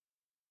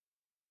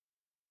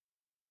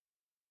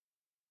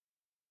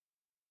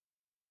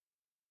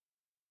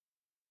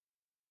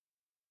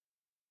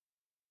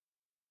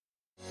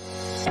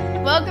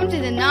Welcome to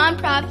the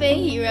Nonprofit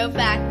Hero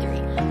Factory,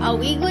 a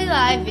weekly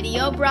live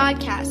video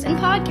broadcast and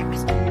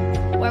podcast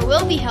where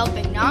we'll be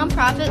helping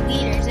nonprofit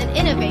leaders and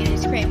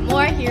innovators create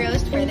more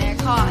heroes for their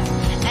cause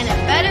and a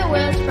better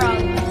world for all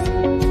of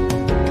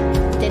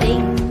us.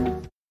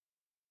 Da-ding.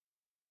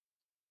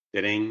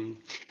 Da-ding.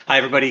 Hi,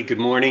 everybody. Good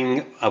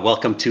morning.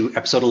 Welcome to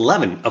episode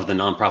 11 of the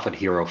Nonprofit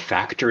Hero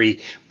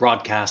Factory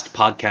broadcast,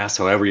 podcast,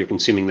 however you're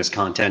consuming this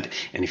content.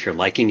 And if you're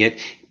liking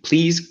it,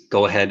 please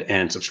go ahead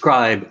and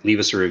subscribe, leave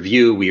us a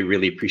review. We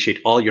really appreciate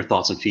all your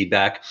thoughts and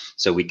feedback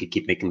so we could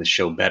keep making the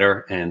show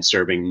better and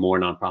serving more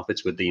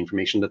nonprofits with the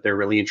information that they're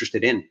really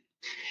interested in.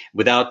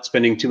 Without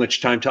spending too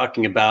much time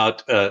talking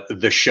about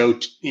the show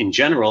in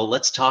general,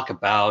 let's talk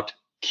about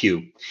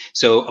Q.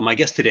 So my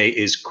guest today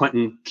is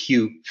Quentin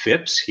Q.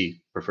 Phipps.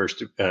 He prefers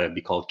to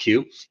be called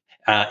Q.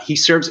 He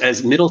serves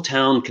as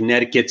Middletown,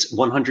 Connecticut's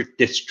 100th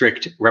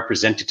District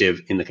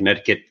Representative in the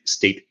Connecticut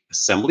State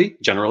Assembly,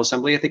 General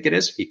Assembly, I think it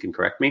is. He can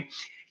correct me.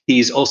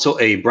 He's also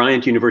a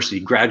Bryant University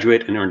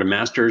graduate and earned a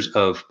Master's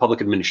of Public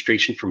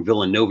Administration from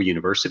Villanova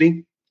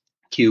University.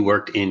 Q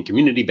worked in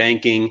community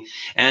banking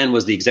and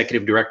was the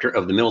executive director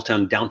of the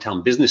Middletown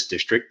Downtown Business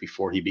District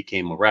before he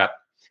became a rep.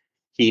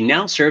 He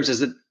now serves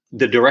as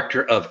the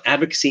Director of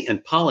Advocacy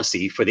and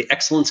Policy for the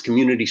Excellence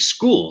Community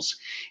Schools.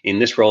 In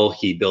this role,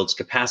 he builds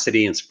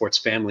capacity and supports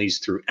families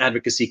through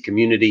advocacy,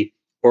 community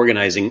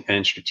organizing,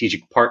 and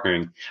strategic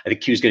partnering. I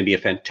think Q's going to be a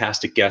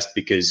fantastic guest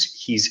because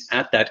he's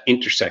at that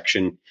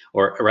intersection,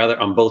 or rather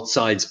on both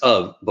sides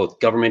of both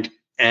government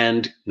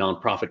and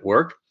nonprofit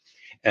work.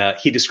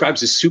 He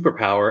describes his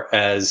superpower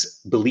as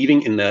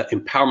believing in the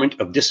empowerment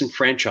of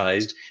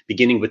disenfranchised,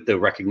 beginning with the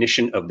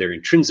recognition of their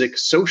intrinsic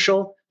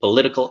social,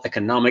 political,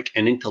 economic,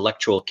 and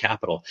intellectual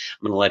capital.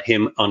 I'm going to let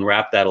him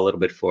unwrap that a little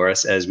bit for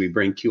us as we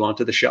bring Q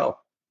onto the show.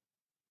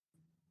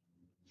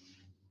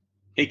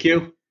 Hey,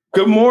 Q.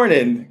 Good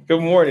morning.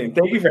 Good morning.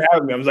 Thank you for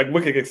having me. I was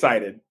wicked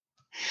excited.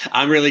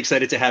 I'm really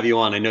excited to have you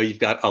on. I know you've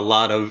got a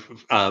lot of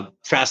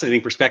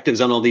fascinating perspectives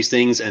on all these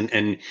things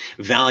and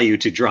value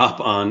to drop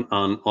on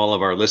all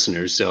of our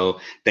listeners. So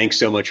thanks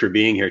so much for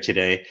being here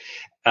today.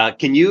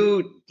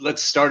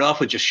 Let's start off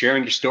with just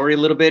sharing your story a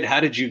little bit. How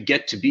did you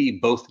get to be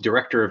both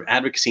Director of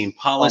Advocacy and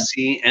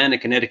Policy and a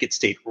Connecticut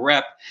State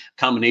Rep,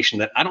 combination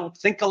that I don't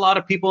think a lot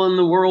of people in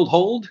the world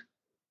hold?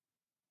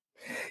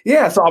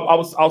 Yeah, so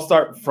I'll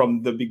start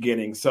from the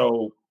beginning.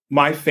 So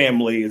my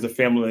family is a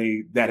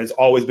family that has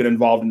always been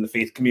involved in the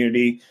faith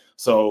community.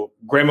 So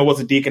grandma was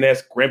a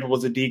deaconess, grandpa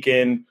was a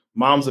deacon,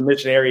 mom's a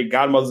missionary,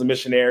 godmother's a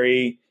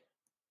missionary.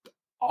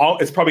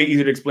 It's probably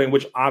easier to explain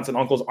which aunts and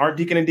uncles aren't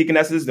deacon and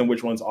deaconesses than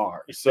which ones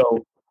are.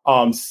 So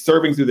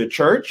serving through the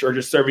church or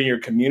just serving your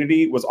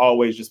community was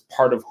always just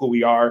part of who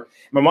we are.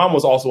 My mom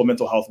was also a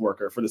mental health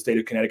worker for the state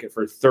of Connecticut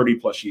for 30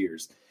 plus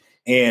years.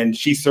 And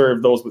she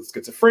served those with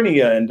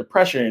schizophrenia and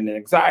depression and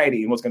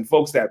anxiety and was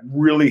folks that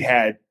really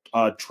had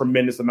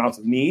tremendous amounts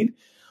of need.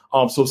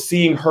 So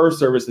seeing her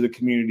service to the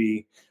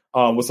community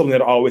was something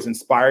that always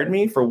inspired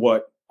me for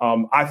what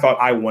I thought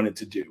I wanted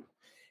to do.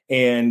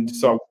 And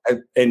so,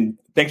 and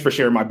thanks for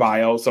sharing my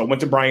bio. So I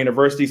went to Bryant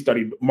University,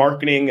 studied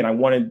marketing, and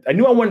I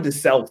knew I wanted to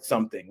sell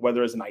something,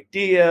 whether it's an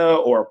idea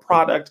or a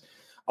product.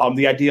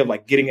 The idea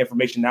of getting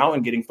information out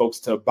and getting folks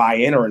to buy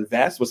in or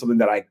invest was something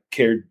that I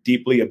cared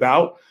deeply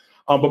about.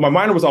 But my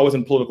minor was always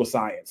in political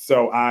science.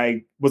 So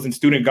I was in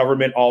student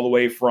government all the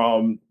way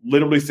from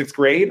literally sixth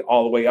grade,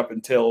 all the way up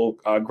until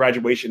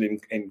graduation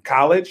in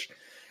college.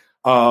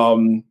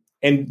 And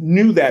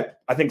knew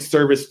that I think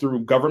service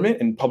through government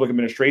and public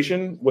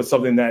administration was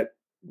something that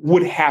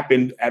would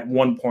happen at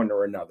one point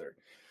or another.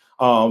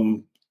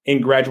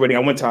 In graduating,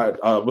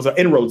 I was an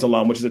Inroads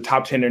alum, which is a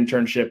top 10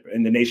 internship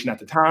in the nation at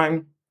the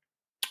time,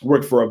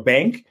 worked for a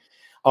bank,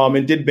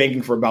 and did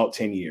banking for about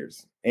 10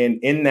 years. And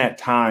in that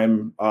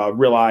time,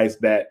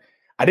 realized that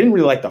I didn't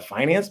really like the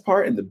finance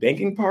part and the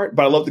banking part,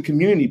 but I loved the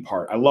community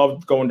part. I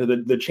loved going to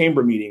the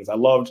chamber meetings. I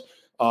loved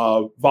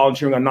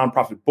volunteering on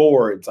nonprofit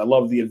boards. I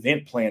loved the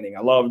event planning.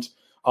 I loved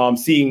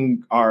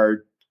seeing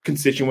our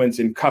constituents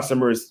and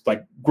customers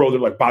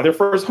grow buy their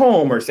first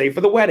home or save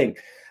for the wedding.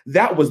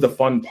 That was the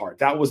fun part.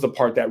 That was the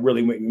part that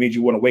really made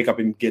you want to wake up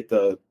and get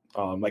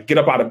get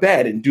up out of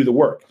bed and do the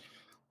work.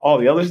 All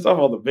the other stuff,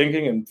 all the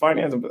banking and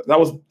finance, that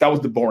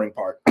was the boring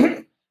part.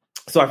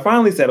 So I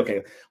finally said,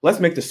 okay,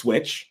 let's make the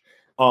switch,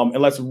 and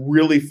let's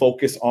really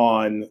focus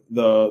on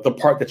the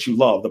part that you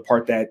love, the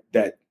part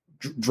that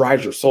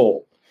drives your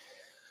soul.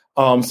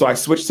 So I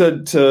switched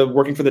to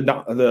working for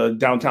the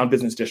Downtown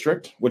Business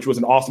District, which was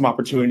an awesome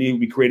opportunity.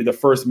 We created the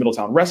first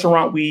Middletown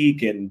Restaurant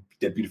Week and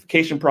did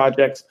beautification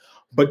projects.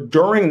 But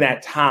during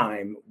that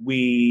time,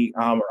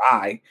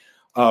 I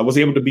was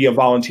able to be a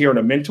volunteer and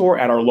a mentor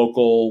at our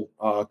local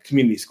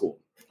community school,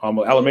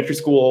 elementary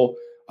school,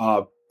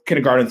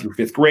 kindergarten through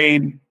fifth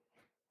grade.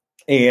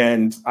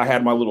 And I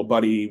had my little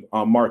buddy,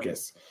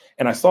 Marcus,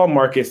 and I saw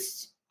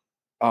Marcus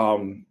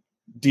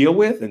deal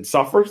with and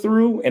suffer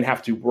through and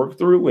have to work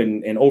through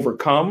and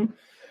overcome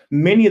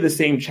many of the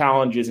same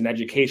challenges in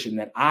education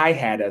that I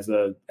had as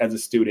a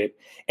student.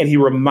 And he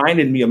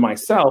reminded me of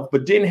myself,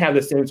 but didn't have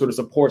the same sort of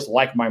supports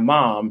like my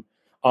mom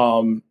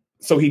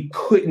So he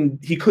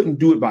couldn't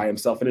do it by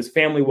himself, and his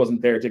family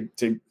wasn't there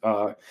to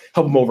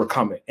help him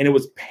overcome it. And it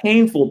was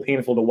painful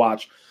to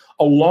watch,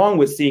 along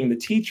with seeing the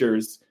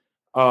teachers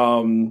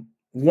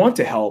want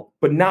to help,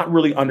 but not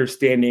really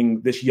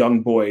understanding this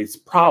young boy's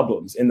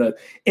problems and the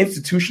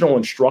institutional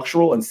and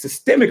structural and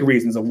systemic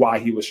reasons of why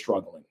he was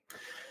struggling.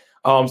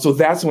 So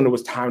that's when it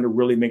was time to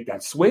really make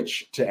that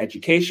switch to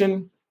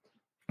education,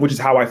 which is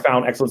how I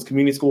found Excellence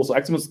Community Schools. So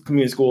Excellence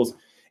Community Schools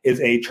is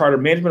a charter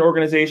management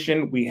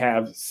organization. We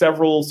have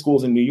several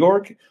schools in New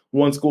York,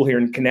 one school here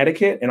in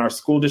Connecticut, and our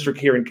school district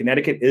here in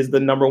Connecticut is the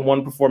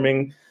 #1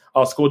 performing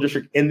school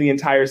district in the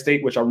entire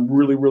state, which I'm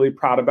really, really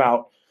proud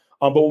about.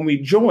 But when we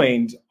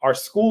joined, our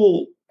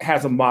school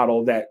has a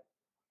model that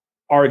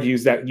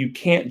argues that you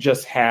can't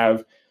just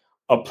have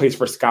a place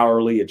for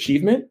scholarly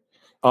achievement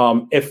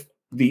if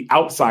the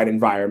outside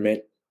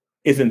environment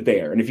isn't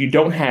there. And if you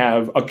don't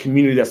have a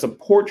community that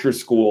supports your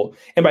school,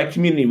 and by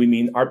community, we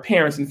mean our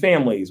parents and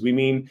families, we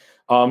mean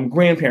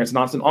grandparents and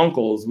aunts and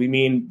uncles, we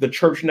mean the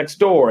church next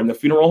door and the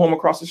funeral home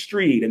across the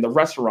street and the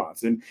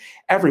restaurants and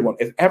everyone.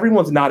 If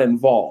everyone's not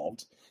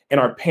involved, and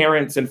our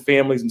parents and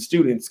families and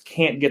students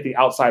can't get the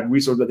outside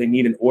resource that they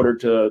need in order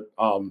to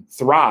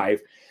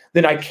thrive,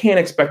 then I can't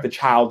expect the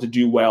child to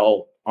do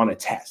well on a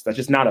test. That's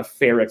just not a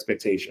fair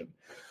expectation.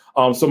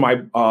 So my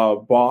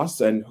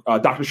boss and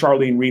Dr.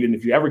 Charlene Reed, and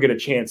if you ever get a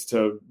chance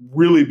to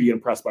really be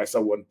impressed by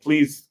someone,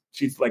 please,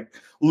 she's like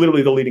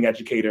literally the leading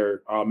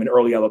educator in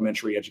early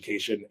elementary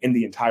education in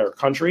the entire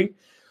country.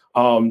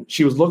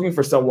 She was looking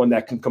for someone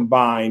that can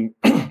combine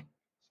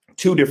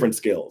two different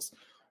skills.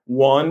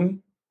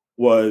 One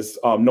was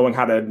knowing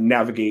how to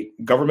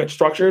navigate government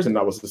structures. And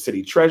I was the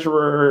city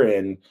treasurer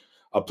and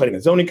a planning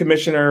and zoning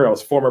commissioner. I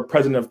was former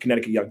president of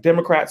Connecticut Young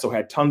Democrats, so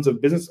had tons of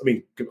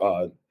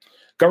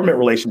government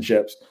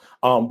relationships,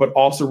 but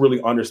also really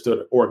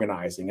understood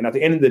organizing. And at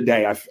the end of the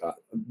day,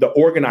 the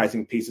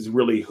organizing piece is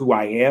really who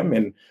I am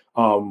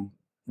and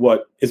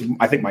what is,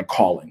 I think, my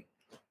calling.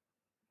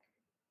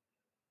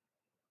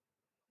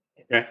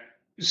 Okay.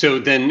 So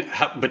then,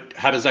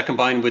 how does that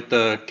combine with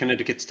the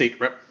Connecticut state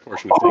rep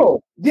portion of things?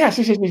 Oh,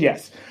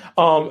 yes.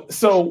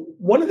 So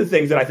one of the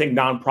things that I think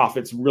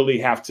nonprofits really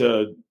have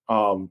to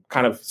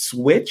kind of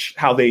switch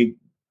how they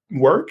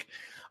work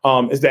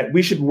is that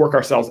we should work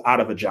ourselves out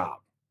of a job,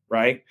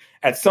 right?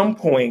 At some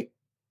point,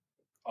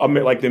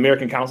 like the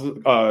American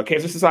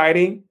Cancer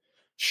Society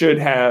should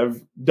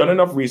have done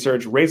enough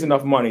research, raised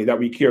enough money that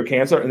we cure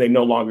cancer, and they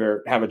no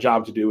longer have a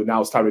job to do, and now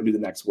it's time to do the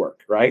next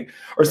work, right?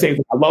 Or say,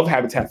 I love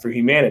Habitat for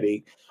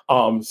Humanity.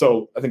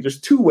 So I think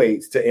there's two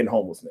ways to end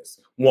homelessness.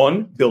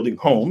 One, building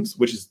homes,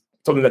 which is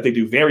something that they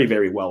do very,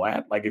 very well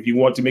at. Like if you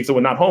want to make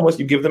someone not homeless,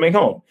 you give them a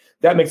home.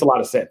 That makes a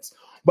lot of sense.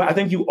 But I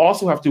think you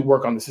also have to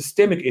work on the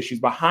systemic issues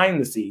behind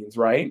the scenes,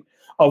 right?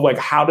 Of like,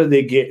 how do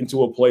they get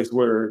into a place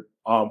where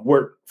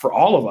for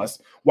all of us,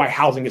 why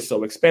housing is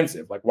so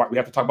expensive? Like we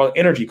have to talk about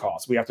energy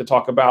costs. We have to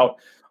talk about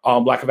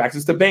lack of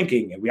access to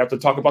banking. And we have to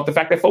talk about the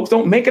fact that folks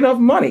don't make enough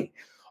money.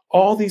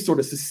 All these sort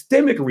of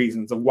systemic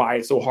reasons of why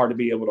it's so hard to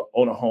be able to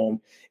own a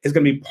home is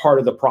going to be part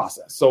of the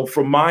process. So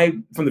from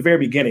the very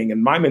beginning,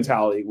 and my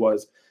mentality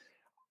was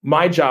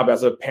my job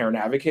as a parent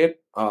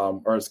advocate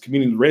or as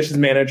community relations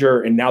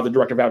manager, and now the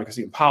director of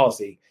advocacy and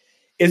policy,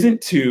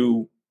 isn't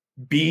to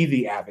be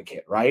the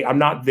advocate, right? I'm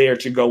not there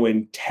to go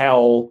and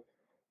tell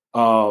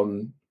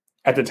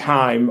at the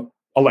time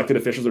elected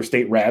officials or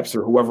state reps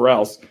or whoever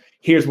else,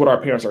 here's what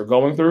our parents are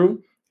going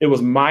through. It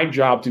was my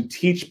job to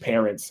teach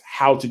parents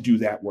how to do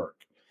that work.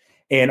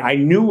 And I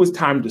knew it was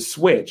time to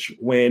switch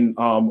when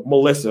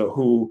Melissa,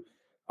 who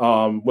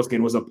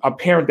was a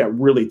parent that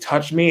really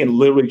touched me and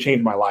literally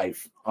changed my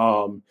life.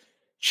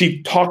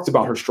 She talks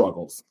about her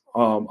struggles a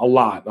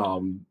lot,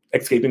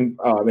 escaping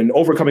and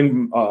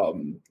overcoming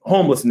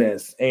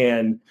homelessness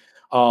and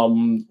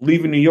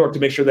leaving New York to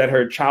make sure that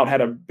her child had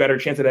a better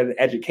chance at an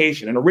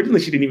education. And originally,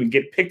 she didn't even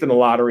get picked in the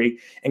lottery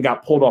and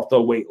got pulled off the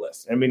wait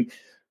list. I mean,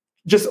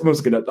 just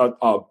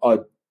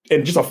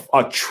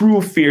a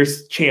true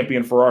fierce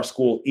champion for our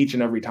school each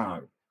and every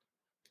time.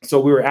 So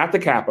we were at the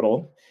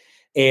Capitol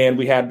and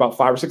we had about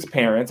 5 or 6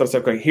 parents. I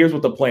said, okay, here's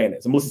what the plan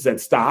is. And Melissa said,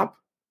 stop.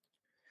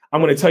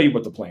 I'm going to tell you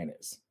what the plan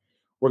is.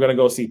 We're going to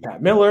go see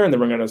Pat Miller, and then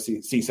we're going to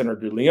see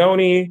Senator Leone.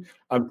 If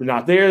you're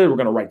not there, we're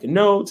going to write the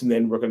notes, and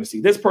then we're going to see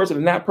this person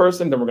and that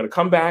person. Then we're going to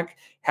come back,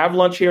 have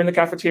lunch here in the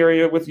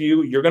cafeteria with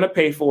you. You're going to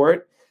pay for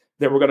it.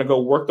 Then we're going to go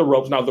work the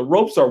ropes. Now, the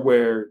ropes are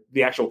where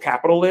the actual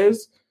Capitol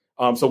is.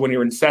 So when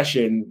you're in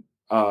session,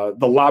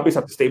 the lobbyists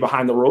have to stay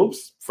behind the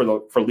ropes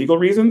for legal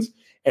reasons,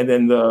 and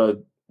then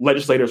the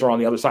legislators are on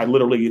the other side,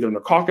 literally either in the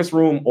caucus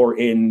room or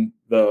in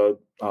the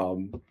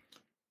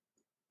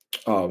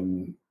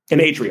an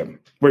atrium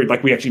where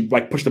we actually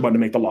push the button to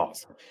make the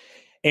laws.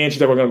 And she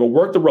said, we're going to go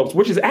work the ropes,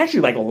 which is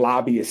actually like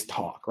lobbyist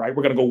talk, right?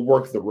 We're going to go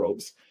work the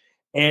ropes.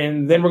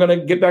 And then we're going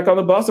to get back on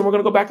the bus and we're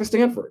going to go back to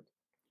Stanford.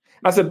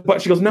 And I said,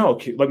 but she goes, no,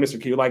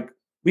 Mr. Q,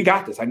 we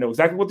got this. I know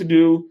exactly what to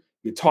do.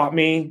 You taught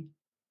me.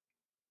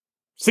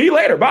 See you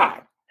later. Bye.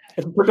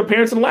 And she took her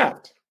parents and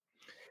left.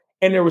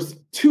 And there was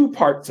 2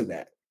 parts to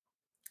that.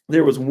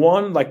 there was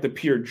one, like the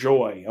pure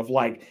joy of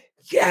like,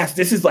 yes,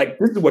 this is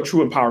what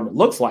true empowerment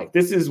looks like.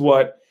 This is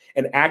what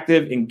an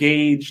active,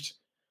 engaged,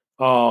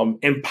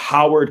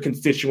 empowered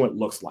constituent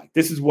looks like.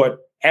 This is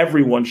what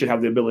everyone should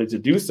have the ability to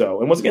do so.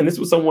 And once again, this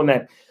was someone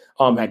that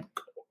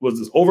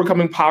was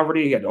overcoming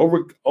poverty, had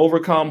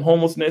overcome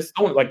homelessness,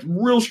 like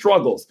real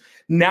struggles.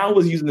 Now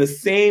was using the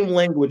same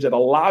language that a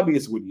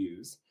lobbyist would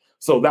use.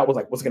 So that was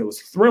like, once again, it was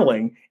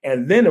thrilling.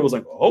 And then it was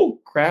like, oh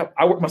crap,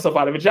 I worked myself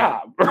out of a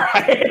job,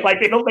 right? Like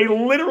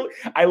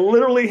I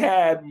literally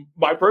had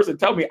my person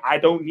tell me, I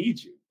don't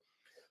need you.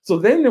 So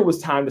then there was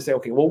time to say,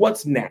 okay, well,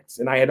 what's next?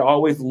 And I had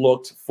always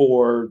looked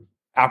for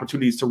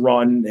opportunities to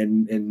run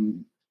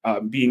and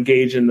be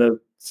engaged in the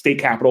state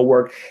capitol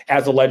work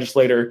as a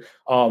legislator.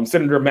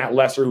 Senator Matt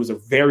Lesser, who's a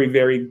very,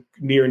 very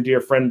near and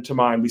dear friend to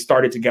mine, we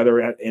started together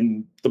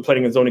in the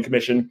Planning and Zoning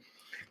Commission.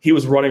 He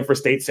was running for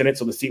state senate,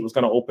 so the seat was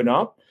going to open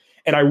up.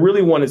 And I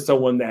really wanted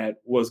someone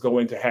that was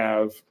going to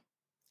have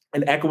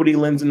an equity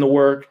lens in the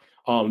work,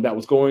 that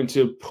was going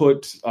to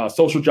put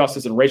social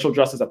justice and racial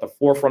justice at the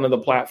forefront of the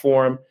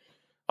platform,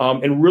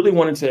 and really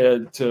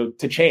wanted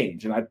to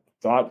change. And I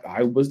thought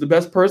I was the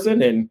best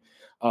person, and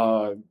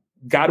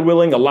God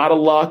willing, a lot of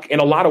luck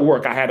and a lot of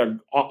work. I had an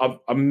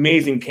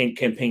amazing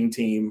campaign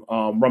team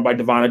run by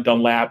Devonna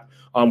Dunlap,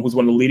 who's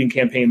one of the leading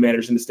campaign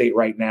managers in the state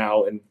right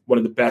now and one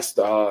of the best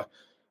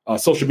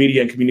social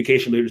media and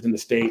communication leaders in the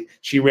state.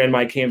 She ran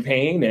my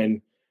campaign,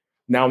 and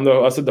now I'm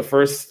the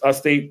first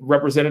state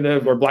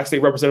representative or Black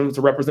state representative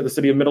to represent the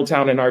city of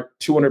Middletown in our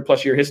 200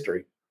 plus year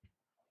history.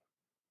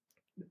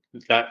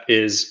 That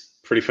is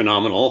pretty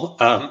phenomenal.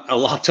 A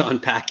lot to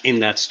unpack in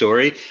that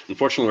story.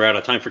 Unfortunately, we're out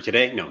of time for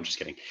today. No, I'm just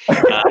kidding.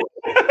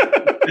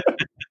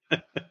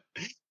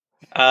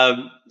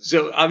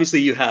 So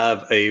obviously you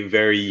have a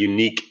very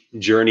unique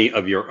journey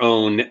of your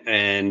own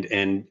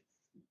and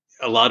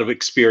a lot of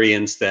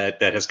experience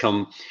that has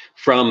come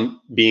from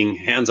being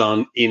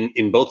hands-on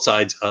in both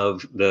sides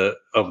of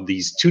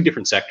these two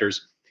different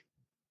sectors.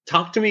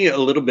 Talk to me a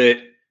little bit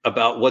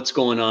about what's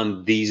going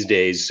on these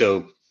days.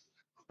 So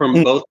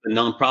from both the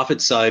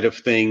nonprofit side of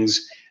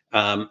things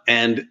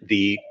and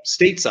the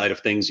state side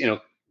of things,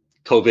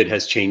 COVID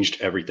has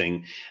changed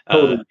everything,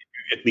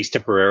 at least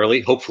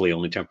temporarily, hopefully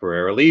only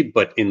temporarily,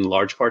 but in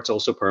large parts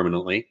also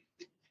permanently.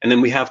 And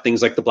then we have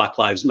things like the Black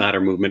Lives Matter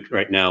movement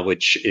right now,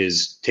 which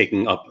is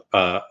taking up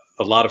a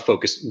lot of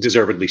focus,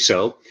 deservedly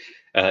so,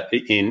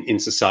 in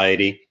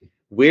society.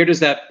 Where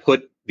does that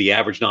put the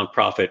average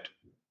nonprofit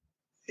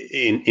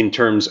in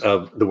terms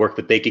of the work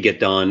that they could get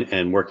done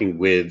and working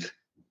with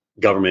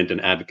government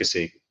and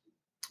advocacy?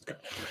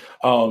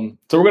 So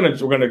we're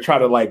gonna try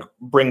to like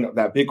bring up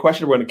that big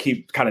question. We're gonna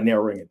keep kind of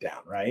narrowing it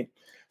down, right?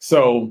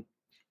 So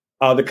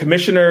the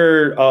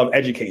Commissioner of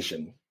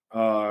Education,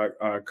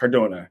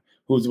 Cardona,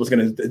 who's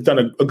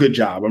done a good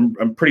job.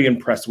 I'm pretty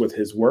impressed with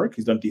his work.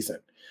 He's done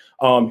decent.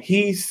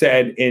 He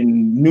said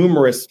in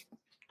numerous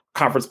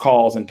conference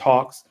calls and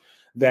talks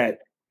that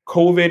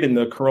COVID and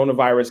the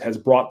coronavirus has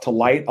brought to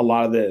light a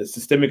lot of the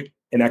systemic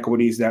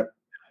inequities that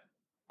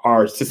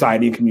our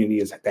society and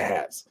community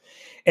has.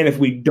 And if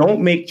we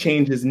don't make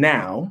changes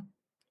now,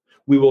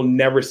 we will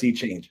never see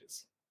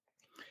changes.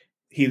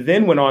 He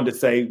then went on to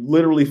say,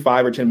 literally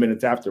 5 or 10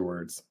 minutes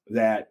afterwards,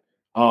 that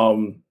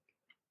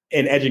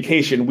in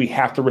education, we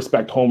have to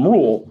respect home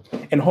rule.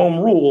 And home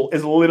rule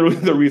is literally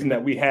the reason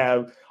that we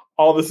have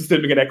all the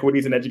systemic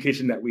inequities in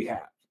education that we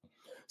have.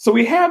 So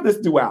we have this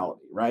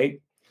duality,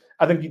 right?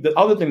 I think the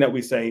other thing that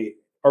we say,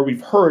 or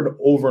we've heard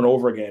over and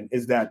over again,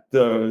 is that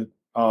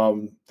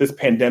this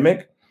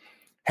pandemic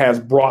has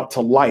brought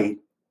to light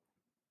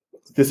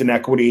this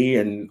inequity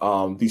and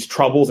these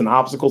troubles and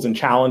obstacles and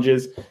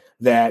challenges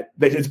that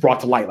it's brought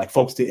to light, like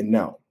folks didn't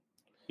know.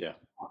 Yeah.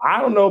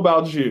 I don't know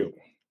about you,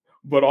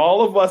 but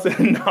all of us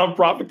in the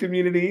nonprofit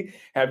community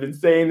have been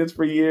saying this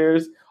for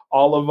years.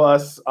 All of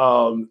us,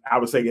 I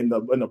would say in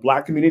the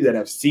Black community that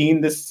have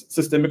seen this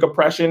systemic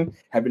oppression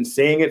have been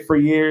saying it for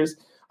years.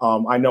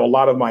 I know a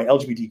lot of my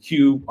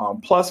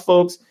LGBTQ plus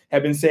folks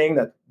have been saying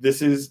that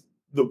this is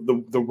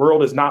the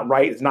world is not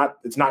right. It's not,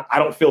 I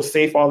don't feel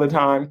safe all the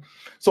time.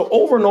 So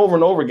over and over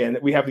and over again,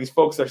 we have these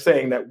folks that are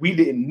saying that we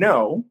didn't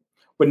know,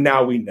 but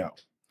now we know.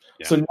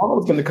 Yeah. So now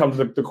it's going to come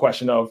to the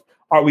question of,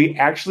 are we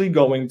actually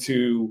going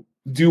to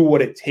do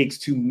what it takes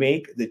to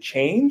make the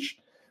change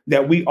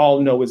that we all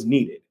know is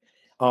needed?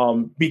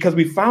 Because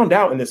we found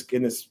out in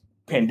this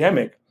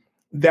pandemic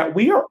that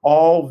we are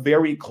all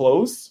very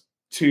close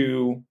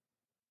to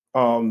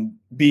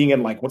being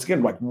in once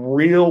again,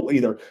 real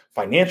either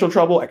financial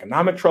trouble,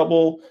 economic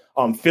trouble,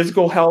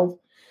 physical health.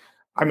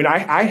 I mean,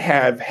 I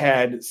have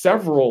had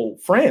several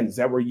friends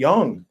that were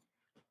young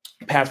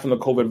passed from the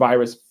COVID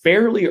virus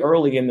fairly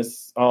early in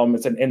this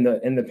in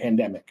the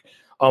pandemic.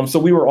 So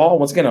we were all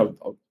once again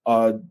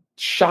a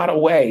shot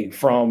away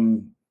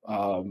from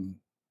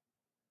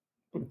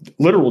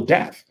literal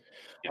death.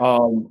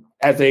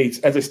 As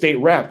a state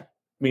rep,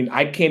 I mean,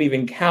 I can't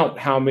even count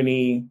how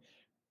many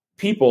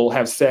people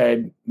have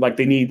said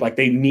they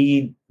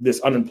need this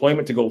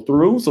unemployment to go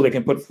through so they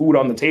can put food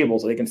on the table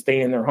so they can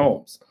stay in their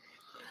homes.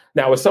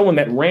 Now, as someone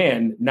that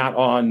ran not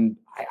on,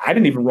 I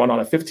didn't even run on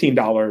a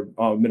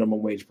 $15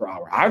 minimum wage per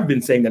hour. I've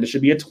been saying that it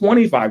should be a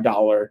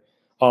 $25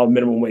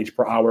 minimum wage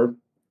per hour,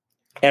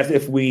 as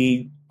if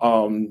we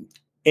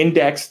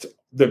indexed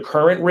the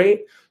current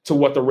rate to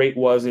what the rate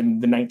was in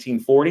the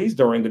 1940s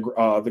during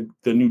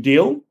the New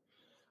Deal,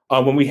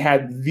 when we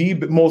had the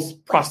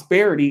most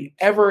prosperity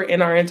ever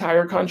in our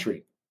entire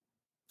country.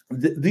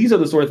 These are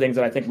the sort of things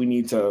that I think we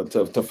need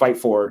to fight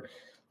for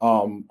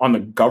on the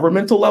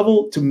governmental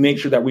level to make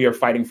sure that we are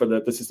fighting for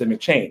the systemic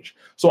change.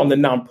 So on the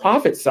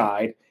nonprofit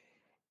side,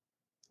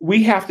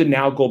 we have to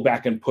now go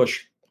back and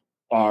push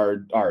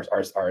our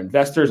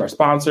investors, our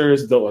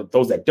sponsors,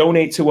 those that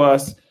donate to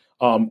us,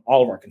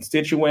 all of our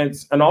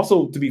constituents, and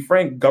also, to be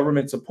frank,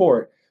 government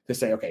support to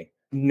say, okay,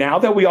 now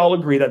that we all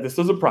agree that this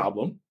is a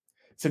problem,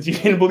 since you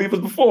didn't believe us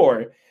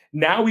before,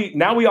 now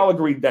we all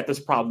agree that this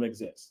problem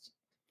exists.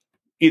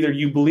 Either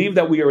you believe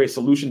that we are a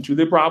solution to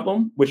the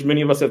problem, which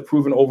many of us have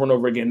proven over and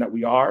over again that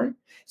we are.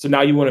 So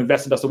now you want to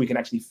invest in us so we can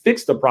actually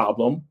fix the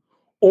problem,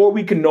 or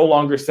we can no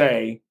longer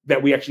say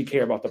that we actually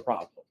care about the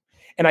problem.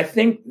 And I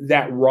think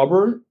that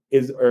rubber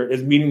is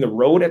meeting the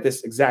road at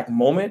this exact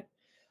moment.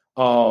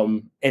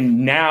 And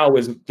now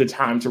is the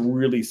time to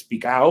really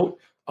speak out,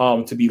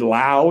 to be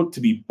loud, to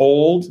be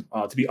bold,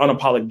 to be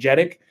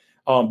unapologetic,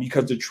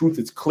 because the truth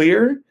is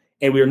clear.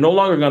 And we are no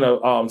longer going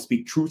to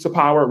speak truth to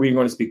power. We're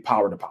going to speak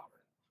power to power.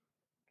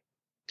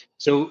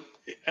 So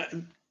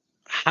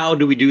how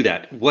do we do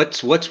that?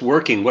 What's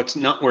working? What's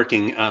not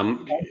working?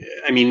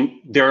 I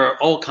mean, there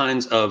are all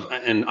kinds of,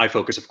 and I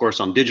focus, of course,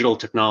 on digital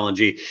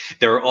technology.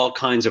 There are all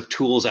kinds of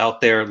tools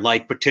out there,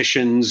 like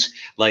petitions,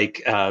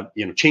 like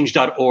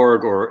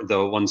change.org, or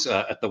the ones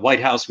at the White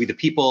House, We the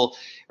People,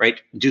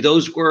 right? Do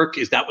those work?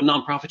 Is that what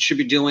nonprofits should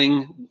be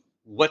doing?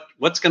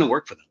 What's going to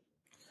work for them?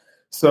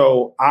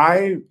 So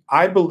I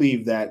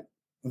believe that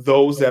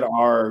those that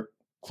are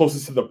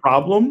closest to the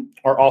problem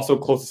are also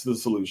closest to the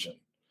solution.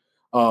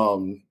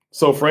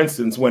 So, for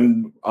instance,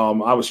 when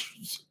I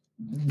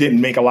didn't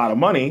make a lot of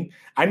money,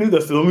 I knew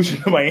the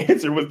solution to my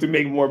answer was to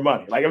make more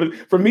money.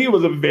 For me, it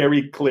was a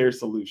very clear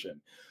solution.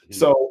 Mm-hmm.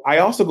 So I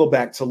also go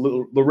back to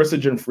Larissa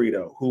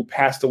Gianfrido, who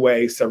passed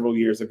away several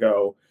years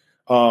ago.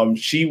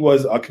 She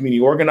was a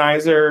community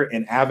organizer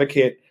and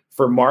advocate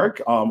for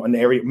MARC, an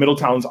area,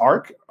 Middletown's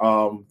ARC.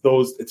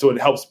 So it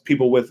helps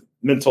people with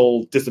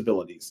mental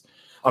disabilities,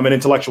 and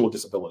intellectual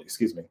disabilities,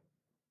 excuse me.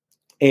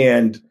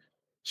 And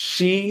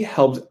she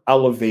helped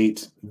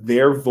elevate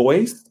their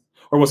voice,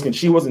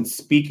 she wasn't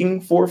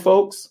speaking for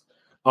folks.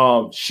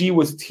 She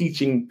was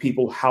teaching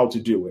people how to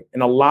do it.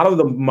 And a lot of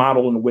the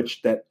model in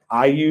which that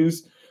I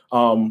use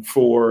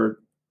for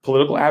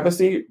political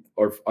advocacy,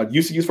 or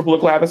used to use for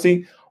political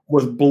advocacy,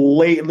 was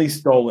blatantly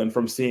stolen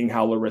from seeing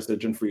how Larissa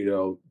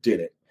Gianfrido did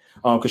it.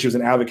 Because she was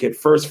an advocate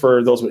first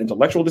for those with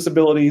intellectual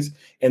disabilities,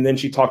 and then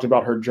she talked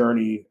about her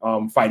journey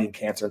fighting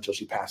cancer until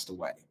she passed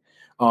away.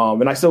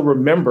 And I still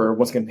remember,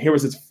 once again, here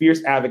was this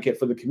fierce advocate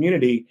for the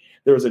community.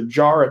 There was a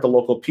jar at the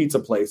local pizza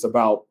place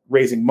about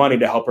raising money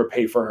to help her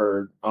pay for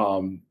her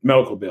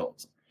medical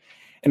bills.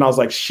 And I was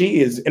like,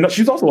 and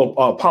she's also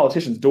a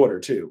politician's daughter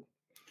too.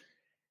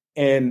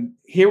 And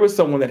here was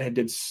someone that had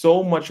did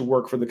so much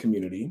work for the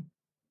community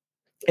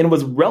and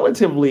was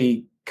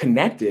relatively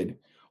connected,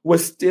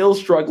 was still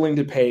struggling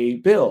to pay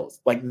bills.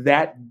 Like,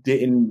 that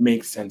didn't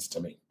make sense to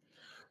me.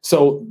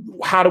 So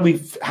how do we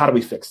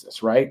fix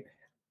this, right?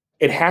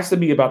 It has to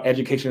be about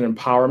education and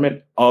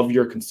empowerment of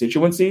your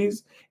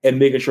constituencies and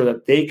making sure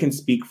that they can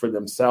speak for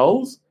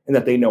themselves and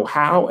that they know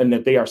how and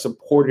that they are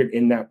supported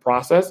in that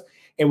process.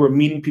 And we're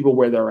meeting people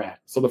where they're at.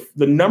 So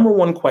the number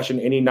one question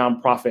any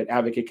nonprofit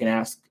advocate can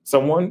ask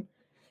someone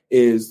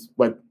is,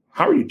 like,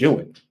 how are you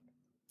doing?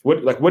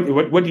 What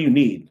do you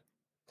need?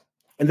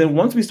 And then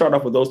once we start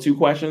off with those two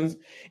questions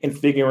and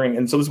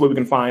so this way we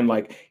can find,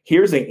 like,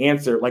 here's the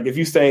answer. Like, if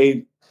you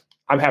say,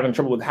 I'm having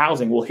trouble with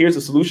housing, well, here's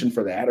a solution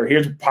for that, or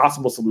here's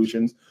possible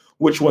solutions.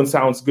 Which one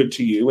sounds good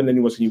to you? And then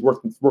you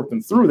work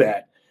them through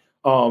that,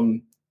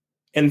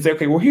 and say,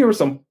 okay, well, here are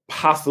some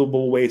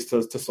possible ways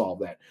to solve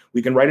that.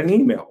 We can write an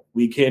email.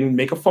 We can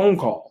make a phone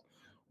call.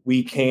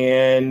 We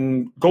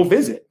can go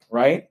visit,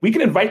 right? We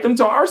can invite them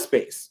to our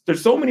space.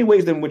 There's so many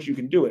ways in which you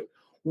can do it.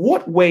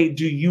 What way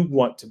do you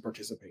want to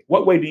participate?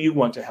 What way do you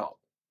want to help?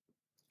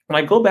 And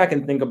I go back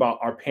and think about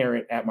our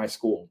parent at my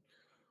school,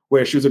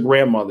 where she was a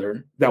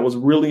grandmother that was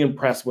really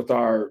impressed with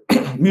our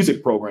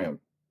music program.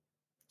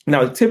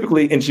 Now,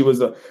 typically, and she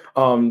was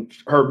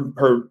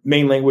her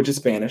main language is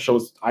Spanish.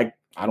 So I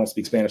don't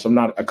speak Spanish.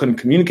 I couldn't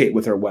communicate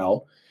with her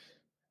well.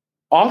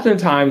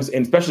 Oftentimes,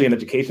 and especially in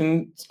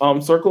education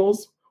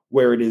circles,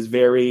 where it is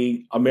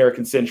very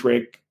American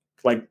centric,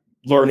 like,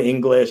 learn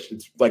English,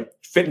 it's like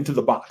fit into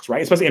the box,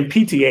 right? Especially in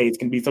PTAs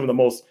can be some of the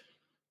most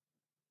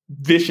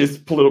vicious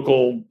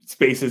political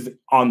spaces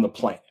on the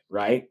planet,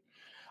 right?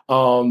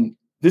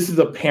 This is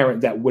a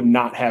parent that would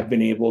not have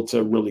been able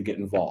to really get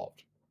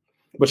involved.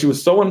 But she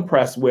was so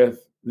impressed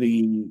with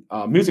the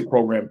music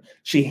program,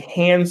 she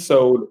hand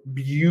sewed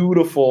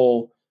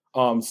beautiful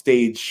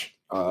stage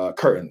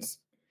curtains.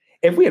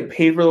 If we had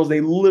paid for those,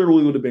 they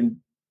literally would have been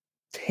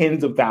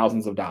tens of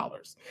thousands of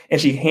dollars. And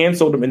she hand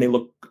sewed them and they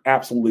look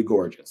absolutely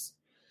gorgeous.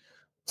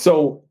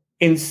 So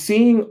in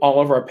seeing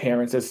all of our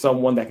parents as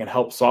someone that can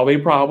help solve a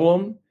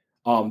problem,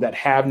 that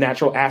have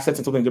natural assets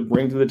and something to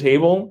bring to the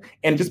table,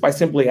 and just by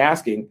simply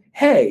asking,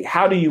 hey,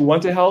 how do you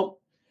want to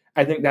help?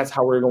 I think that's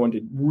how we're going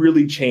to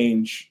really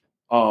change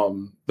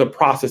the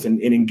process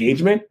and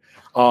engagement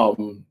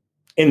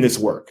in this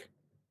work.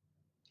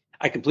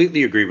 I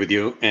completely agree with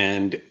you.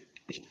 And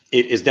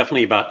it is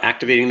definitely about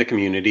activating the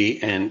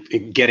community and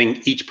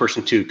getting each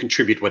person to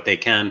contribute what they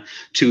can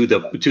to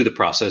the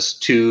process,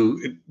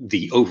 to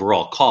the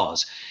overall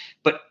cause.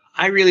 But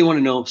I really want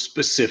to know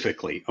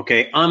specifically,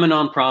 okay, I'm a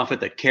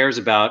nonprofit that cares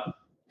about,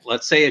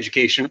 let's say,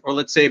 education, or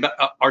let's say about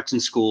arts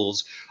and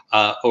schools,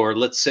 or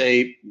let's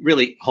say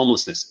really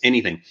homelessness,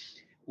 anything.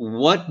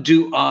 What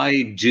do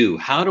I do?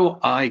 How do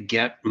I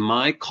get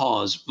my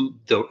cause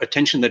the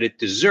attention that it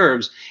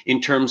deserves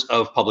in terms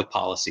of public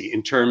policy,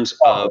 in terms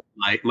of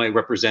my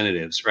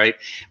representatives, right?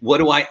 What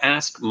do I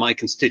ask my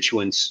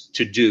constituents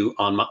to do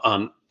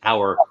on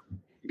our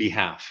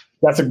behalf?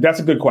 That's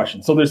a good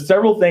question. So there's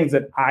several things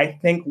that I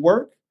think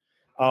work.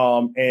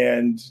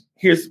 And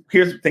here's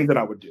things that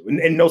I would do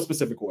in no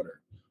specific order.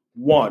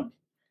 One,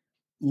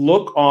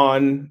 look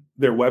on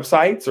their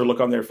websites or look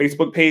on their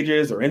Facebook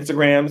pages or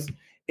Instagrams.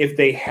 If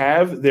they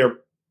have their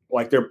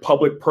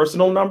public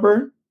personal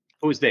number.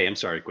 Who's they? I'm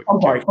sorry. Quick.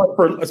 I'm sorry.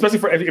 Especially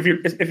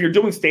if you're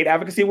doing state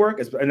advocacy work,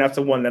 and that's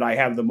the one that I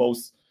have the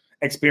most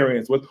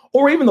experience with,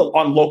 or even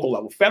on local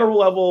level, federal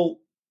level,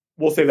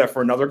 we'll save that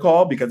for another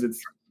call because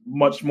it's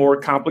much more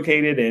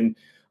complicated. And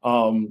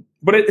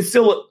but it's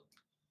still.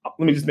 Let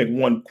me just make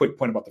one quick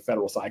point about the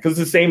federal side, because it's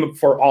the same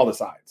for all the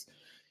sides.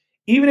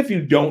 Even if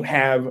you don't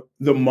have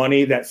the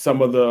money that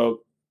some of the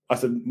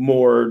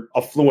more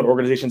affluent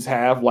organizations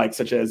have, like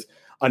such as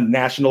a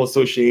national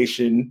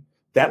association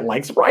that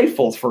likes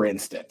rifles, for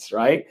instance,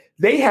 right?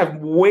 They have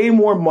way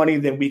more money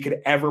than we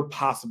could ever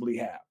possibly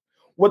have.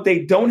 What they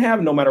don't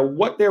have, no matter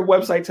what their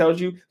website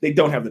tells you, they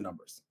don't have the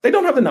numbers. They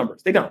don't have the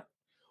numbers. They don't.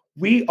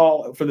 We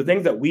all, for the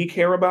things that we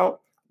care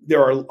about,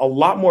 there are a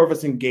lot more of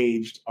us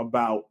engaged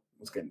about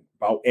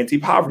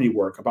anti-poverty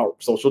work,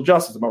 about social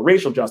justice, about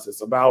racial justice,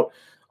 about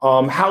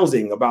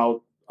housing,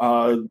 about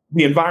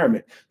the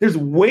environment. There's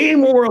way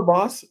more of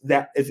us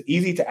that is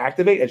easy to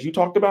activate, as you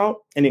talked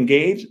about, and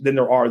engage than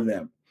there are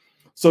them.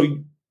 So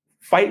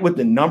fight with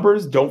the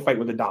numbers, don't fight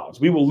with the dollars.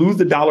 We will lose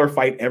the dollar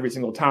fight every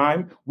single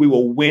time. We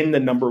will win the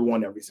number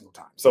one every single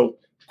time. So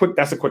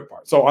that's a quick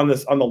part. So on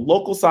the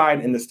local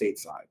side and the state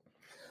side,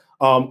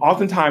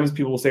 oftentimes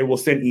people will say, we'll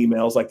send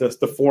emails like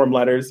the form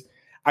letters.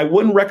 I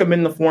wouldn't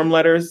recommend the form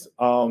letters.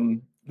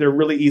 They're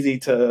really easy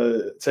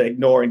to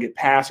ignore and get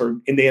passed,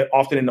 and they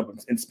often end up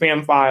in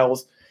spam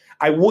files.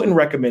 I wouldn't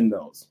recommend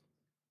those.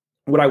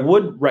 What I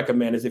would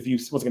recommend is if you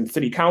was in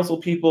city council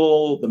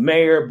people, the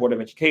mayor, board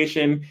of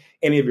education,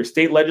 any of your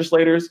state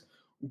legislators,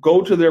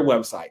 go to their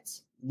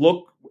websites.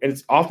 Look, and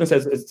it often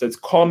says it's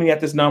call me at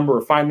this number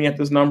or find me at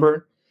this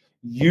number.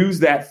 Use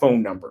that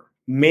phone number.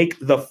 Make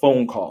the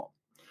phone call.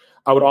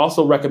 I would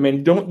also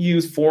recommend don't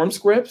use form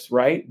scripts,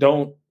 right?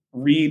 Don't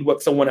read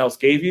what someone else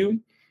gave you.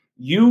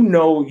 You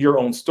know your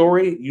own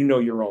story. You know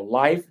your own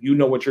life. You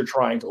know what you're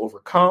trying to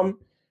overcome.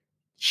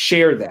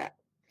 Share that.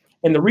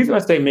 And the reason I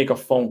say make a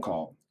phone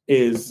call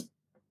is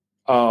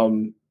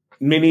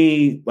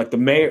many, like the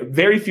mayor,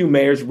 very few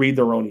mayors read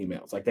their own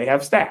emails. Like they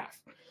have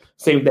staff.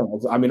 Same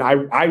thing. I mean, I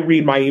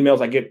read my emails.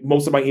 I get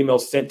most of my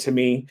emails sent to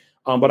me,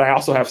 but I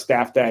also have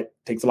staff that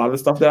takes a lot of the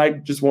stuff that I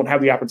just won't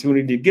have the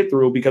opportunity to get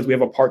through because we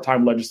have a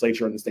part-time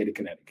legislature in the state of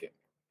Connecticut.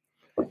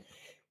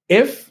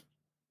 If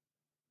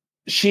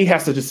she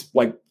has to just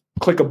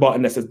click a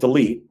button that says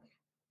delete,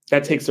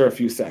 that takes her a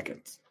few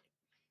seconds.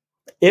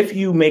 If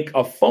you make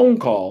a phone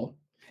call,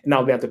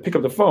 now they have to pick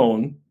up the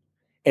phone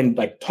and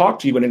talk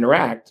to you and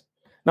interact.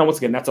 Now, once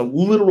again, that's a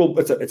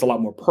it's a lot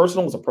more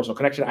personal. It's a personal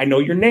connection. I know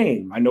your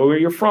name. I know where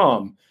you're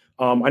from.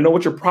 I know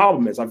what your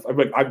problem is.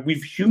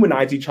 We've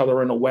humanized each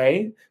other in a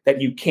way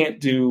that you can't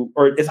do,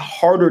 or it's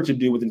harder to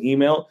do with an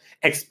email,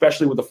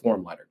 especially with a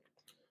form letter.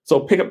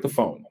 So pick up the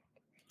phone.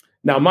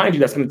 Now, mind you,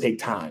 that's going to take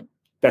time.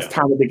 That's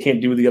time that they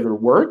can't do the other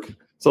work.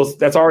 So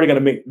that's already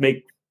going to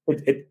make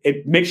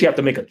it makes you have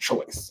to make a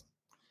choice.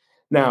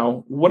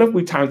 Now, what if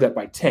we times that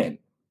by 10?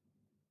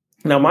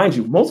 Now, mind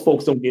you, most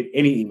folks don't get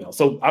any emails.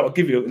 So I'll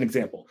give you an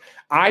example.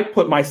 I'll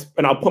put my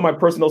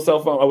personal cell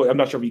phone. I'm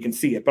not sure if you can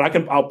see it, but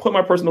I'll put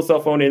my personal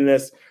cell phone in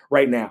this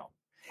right now.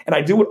 And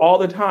I do it all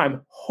the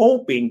time,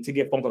 hoping to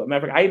get phone calls.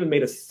 Matter of fact, I even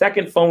made a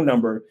second phone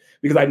number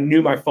because I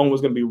knew my phone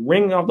was going to be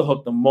ringing off the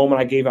hook the moment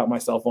I gave out my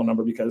cell phone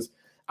number, because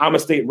I'm a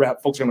state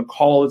rep. Folks are going to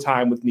call all the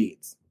time with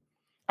needs.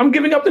 I'm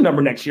giving up the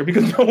number next year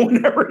because no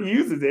one ever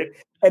uses it.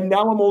 And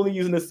now I'm only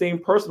using the same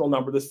personal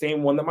number, the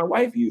same one that my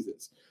wife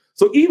uses.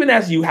 So even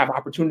as you have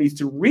opportunities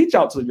to reach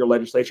out to your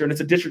legislature, and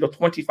it's a district of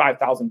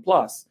 25,000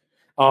 plus,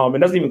 it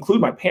doesn't even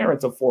include my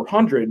parents of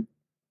 400.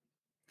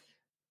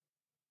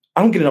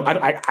 I don't get enough.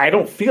 I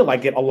don't feel I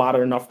get a lot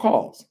of enough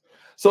calls.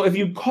 So if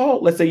you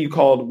call, let's say you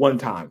called one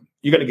time,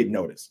 you're going to get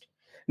noticed.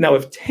 Now,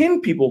 if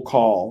 10 people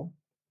call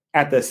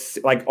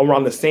like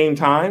around the same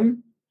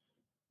time,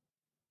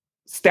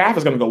 staff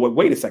is going to go,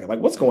 wait a second, like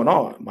what's going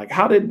on? Like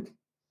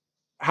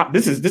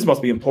this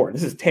must be important.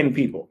 This is 10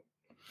 people.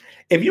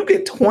 If you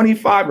get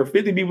 25 or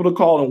 50 people to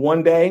call in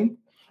one day,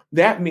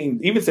 that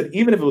means even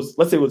if it was,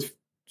 let's say it was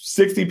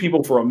 60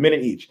 people for a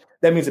minute each,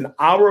 that means an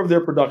hour of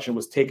their production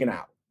was taken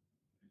out.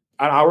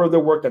 An hour of their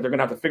work that they're going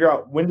to have to figure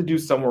out when to do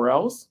somewhere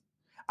else.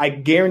 I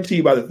guarantee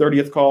you by the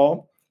 30th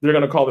call, they're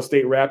going to call the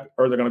state rep,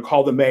 or they're going to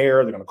call the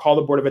mayor, they're going to call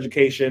the Board of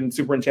Education,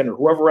 superintendent,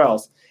 whoever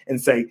else,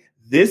 and say,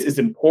 this is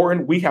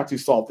important. We have to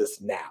solve this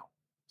now.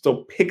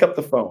 So pick up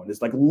the phone.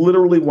 It's like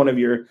literally one of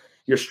your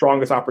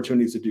strongest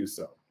opportunities to do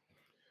so.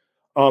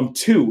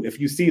 Two, if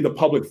you see the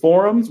public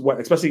forums,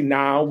 especially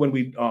now when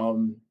we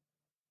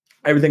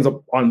everything's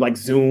on like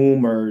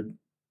Zoom or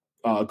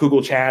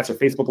Google Chats or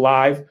Facebook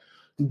Live,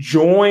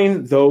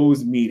 join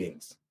those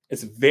meetings.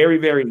 It's very,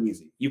 very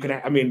easy. You can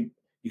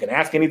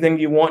ask anything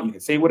you want. You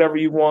can say whatever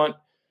you want.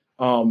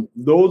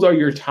 Those are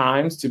your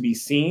times to be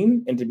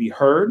seen and to be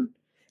heard.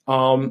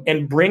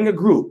 And bring a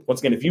group. Once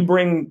again, if you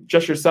bring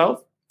just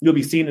yourself, you'll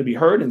be seen and be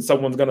heard, and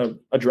someone's going to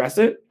address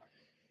it.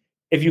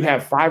 If you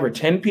have 5 or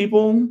 10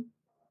 people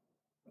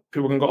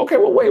can go, okay,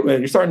 well, wait a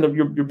minute.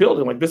 You're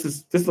building like this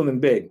is something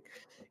big.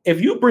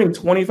 If you bring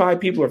 25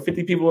 people or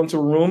 50 people into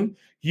a room,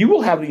 you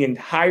will have the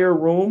entire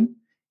room,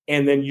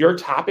 and then your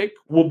topic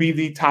will be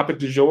the topic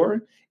du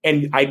jour.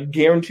 And I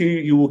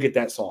guarantee you will get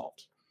that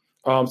solved.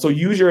 So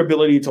use your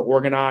ability to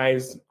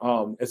organize.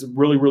 It's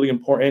really, really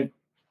important.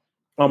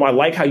 I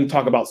like how you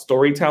talk about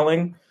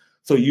storytelling.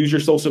 So use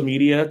your social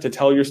media to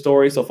tell your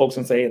story, so folks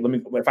can say,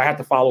 if I have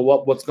to follow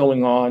up, what's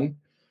going on.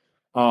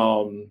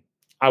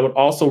 I would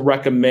also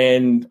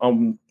recommend,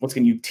 once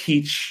again, you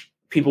teach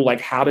people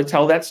like how to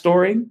tell that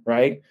story,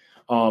 right?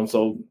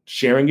 So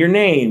sharing your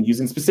name,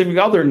 using specific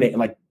other name,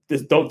 like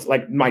this, don't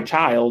like my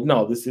child.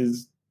 No, this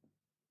is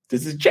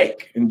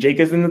Jake, and Jake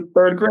is in the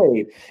 3rd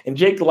grade, and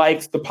Jake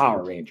likes the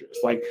Power Rangers.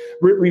 Like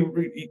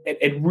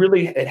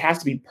it has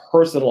to be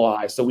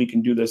personalized so we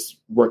can do this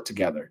work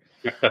together.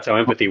 That's how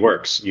empathy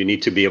works. You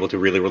need to be able to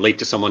really relate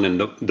to someone,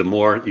 and the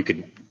more you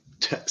could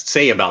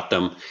say about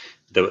them,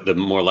 the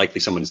more likely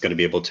someone is going to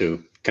be able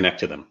to connect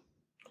to them.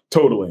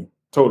 Totally.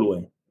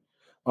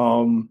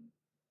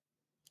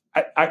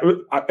 I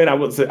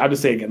would say, I'll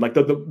just say again, like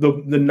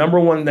the number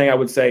one thing I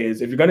would say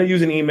is, if you're going to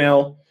use an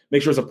email,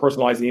 make sure it's a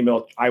personalized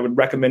email. I would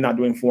recommend not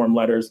doing form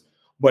letters,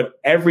 but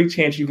every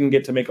chance you can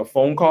get to make a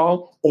phone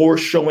call or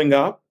showing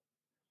up,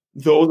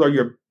 those are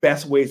your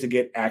best ways to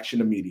get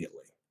action immediately.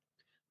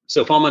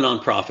 So if I'm a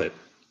nonprofit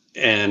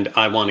and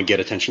I want to get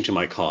attention to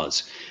my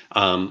cause,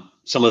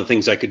 some of the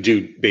things I could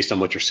do based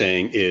on what you're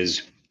saying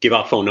is give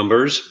out phone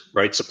numbers,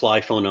 right? Supply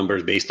phone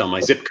numbers based on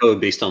my zip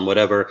code, based on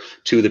whatever,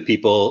 to the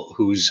people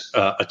whose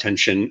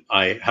attention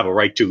I have a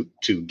right to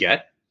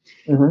get.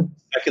 Mm-hmm.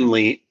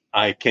 Secondly,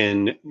 I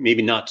can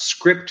maybe not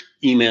script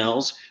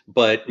emails,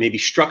 but maybe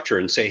structure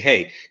and say,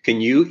 hey,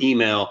 can you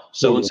email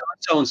so-and-so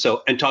and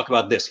so-and-so and talk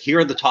about this? Here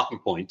are the talking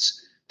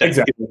points that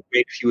exactly. would be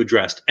great if you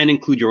addressed, and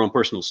include your own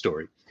personal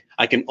story.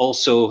 I can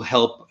also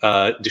help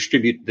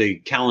distribute the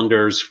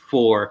calendars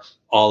for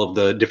all of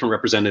the different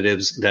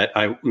representatives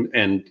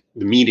and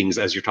the meetings,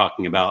 as you're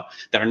talking about,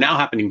 that are now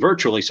happening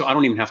virtually. So I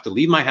don't even have to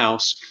leave my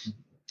house.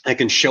 I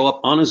can show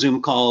up on a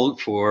Zoom call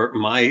for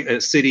my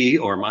city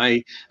or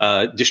my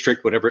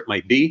district, whatever it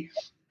might be,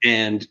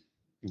 and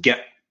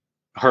get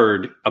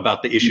heard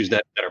about the issues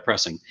that are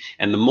pressing.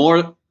 And the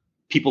more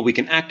people we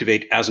can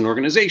activate as an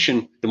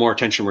organization, the more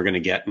attention we're going to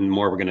get, and the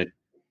more we're going to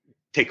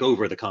take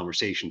over the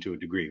conversation to a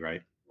degree,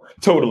 right?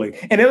 Totally.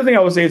 And the other thing I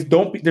would say is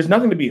there's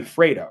nothing to be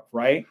afraid of,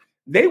 right?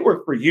 They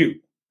work for you.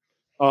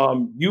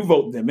 You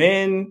vote them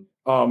in.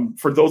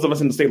 For those of us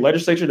in the state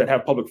legislature that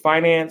have public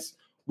finance,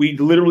 we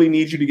literally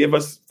need you to give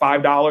us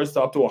 $5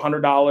 to up to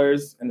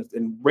 $100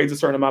 and raise a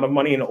certain amount of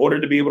money in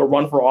order to be able to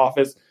run for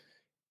office.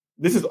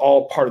 This is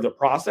all part of the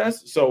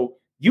process. So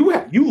you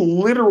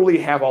literally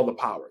have all the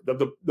power.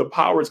 The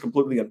power is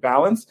completely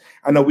imbalanced.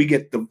 I know we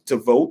get to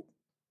vote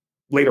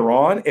later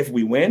on if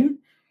we win,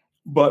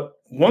 but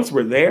once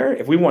we're there,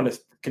 if we want to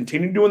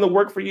continue doing the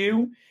work for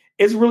you,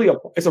 it's really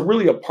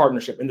a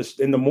partnership.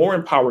 And the more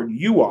empowered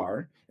you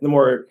are, the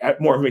more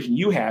information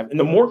you have, and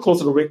the more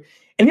closer to it.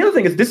 And the other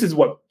thing is, this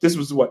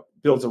was what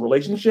builds a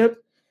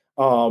relationship,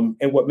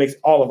 and what makes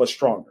all of us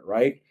stronger,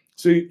 right?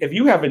 So if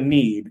you have a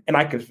need and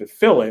I can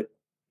fulfill it,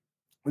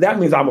 that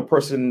means I'm a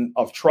person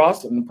of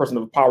trust and a person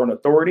of power and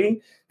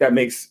authority. That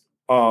makes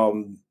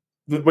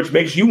which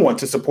makes you want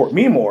to support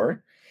me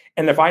more.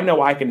 And if I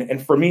know I can,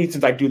 and for me,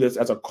 since I do this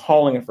as a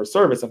calling and for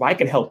service, if I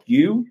can help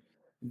you,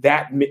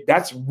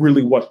 that's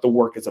really what the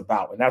work is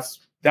about. And that's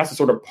the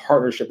sort of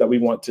partnership that we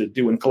want to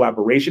do in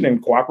collaboration and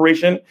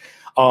cooperation,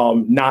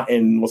 not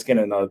in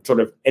a sort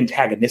of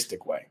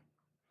antagonistic way.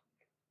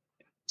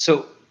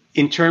 So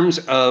in terms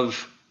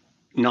of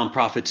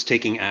nonprofits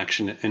taking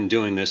action and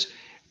doing this,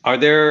 are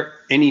there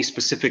any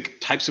specific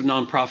types of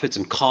nonprofits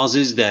and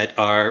causes that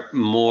are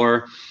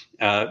more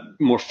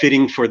more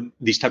fitting for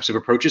these types of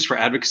approaches, for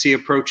advocacy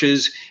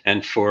approaches,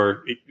 and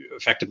for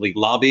effectively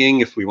lobbying,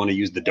 if we want to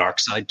use the dark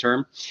side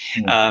term?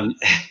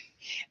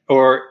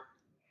 Or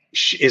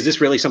is this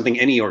really something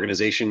any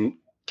organization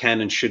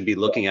can and should be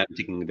looking at and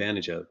taking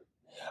advantage of?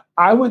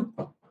 I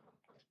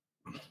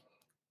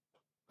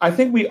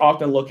think we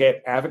often look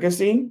at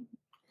advocacy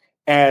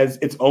as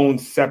its own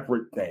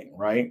separate thing,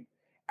 right?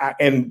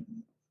 And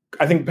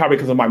I think probably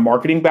because of my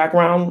marketing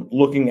background,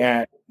 looking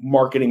at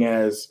marketing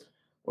as,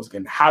 once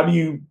again, how do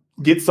you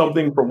get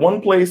something from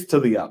one place to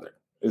the other,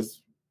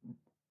 is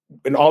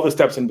and all the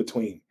steps in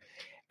between.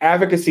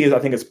 Advocacy is, I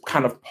think, is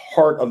kind of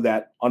part of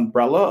that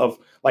umbrella of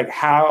like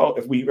how,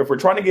 if we're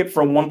trying to get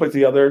from one place to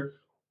the other,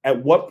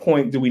 at what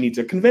point do we need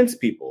to convince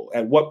people?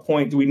 At what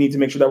point do we need to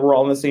make sure that we're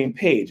all on the same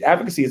page?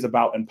 Advocacy is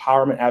about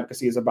empowerment.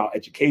 Advocacy is about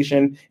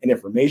education and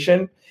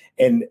information.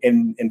 And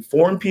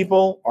informed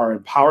people are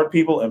empowered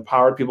people.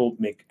 Empowered people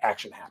make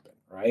action happen,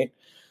 right?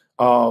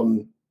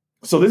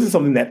 So this is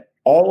something that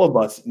all of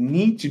us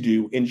need to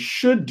do and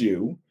should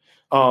do.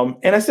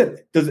 And I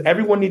said, does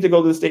everyone need to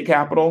go to the state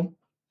capitol?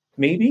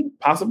 Maybe,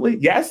 possibly.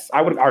 Yes,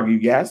 I would argue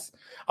yes,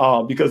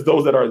 because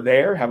those that are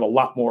there have a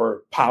lot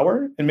more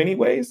power in many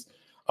ways.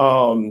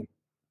 But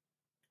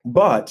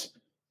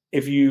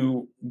if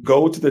you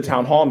go to the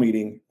town hall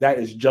meeting, that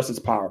is just as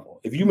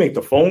powerful. If you make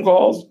the phone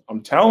calls,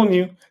 I'm telling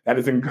you, that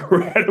is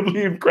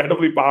incredibly,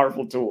 incredibly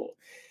powerful tool.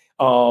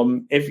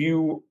 If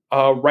you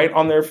write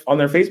on their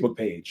Facebook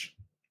page,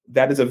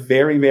 that is a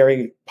very,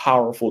 very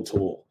powerful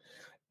tool.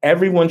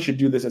 Everyone should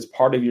do this as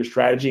part of your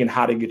strategy and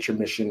how to get your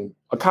mission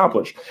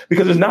accomplished.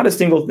 Because there's not a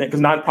single thing, because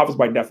nonprofits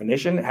by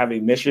definition have a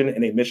mission,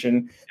 and a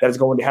mission that is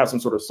going to have some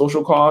sort of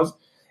social cause.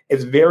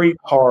 It's very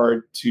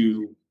hard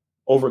to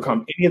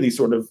overcome any of these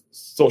sort of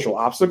social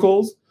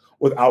obstacles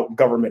without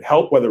government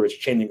help, whether it's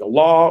changing a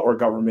law or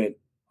government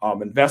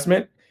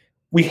investment.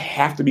 We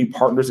have to be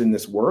partners in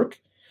this work.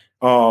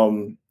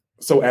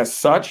 So as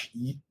such,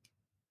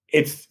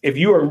 if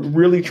you are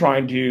really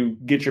trying to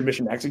get your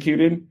mission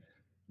executed,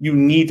 you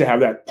need to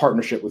have that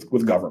partnership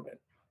with government.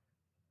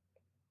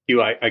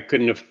 I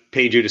couldn't have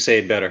paid you to say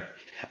it better.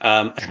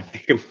 I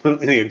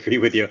completely agree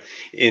with you.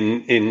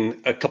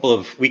 In a couple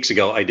of weeks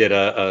ago, I did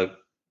a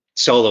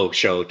solo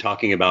show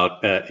talking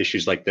about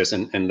issues like this,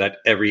 and that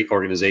every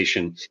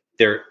organization,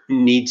 there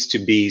needs to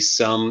be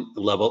some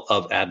level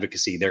of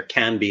advocacy. There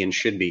can be and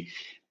should be.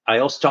 I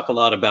also talk a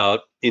lot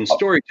about, in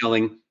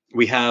storytelling,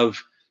 we have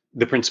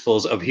the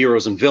principles of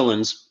heroes and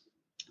villains.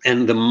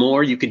 And the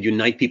more you could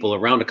unite people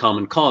around a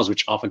common cause,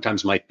 which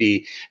oftentimes might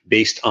be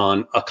based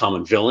on a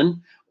common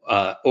villain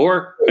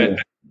or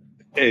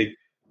a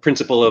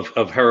principle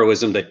of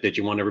heroism that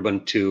you want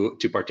everyone to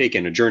partake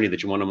in, a journey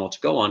that you want them all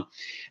to go on,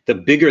 the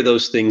bigger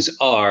those things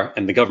are,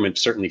 and the government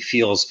certainly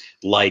feels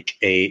like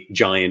a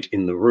giant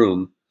in the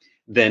room,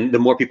 then the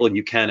more people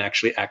you can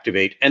actually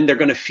activate, and they're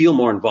going to feel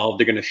more involved.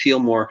 They're going to feel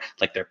more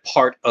like they're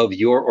part of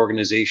your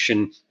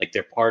organization, like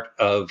they're part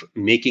of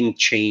making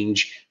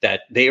change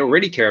that they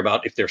already care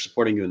about if they're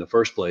supporting you in the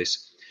first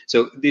place.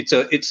 So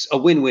it's a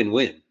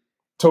win-win-win.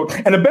 So,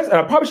 and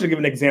I probably should have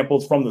given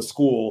examples from the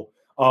school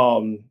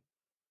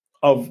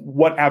of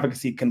what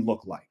advocacy can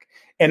look like.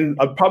 And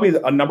probably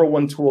a number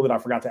one tool that I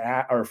forgot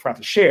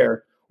to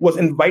share was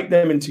invite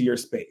them into your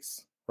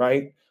space,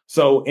 right?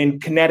 So in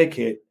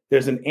Connecticut,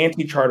 there's an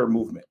anti-charter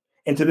movement.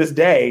 And to this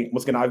day,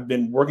 I've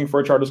been working for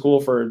a charter school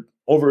for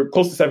over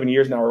close to 7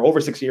 years now, or over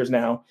 6 years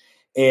now.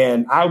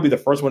 And I will be the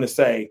first one to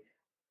say,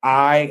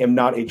 I am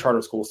not a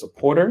charter school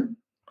supporter.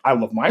 I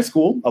love my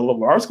school. I love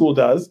what our school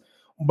does,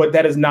 but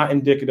that is not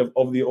indicative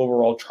of the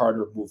overall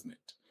charter movement.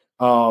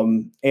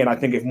 And I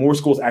think if more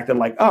schools acted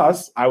like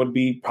us, I would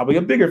be probably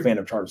a bigger fan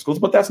of charter schools,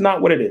 but that's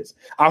not what it is.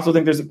 I also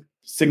think there's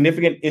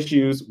significant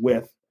issues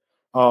with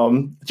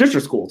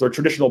district schools, or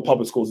traditional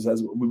public schools,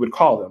 as we would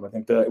call them. I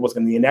think the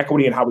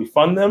inequity in how we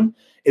fund them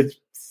is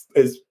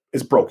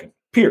broken.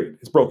 Period.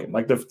 It's broken.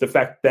 Like the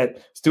fact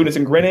that students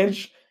in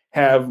Greenwich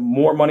have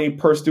more money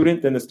per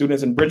student than the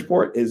students in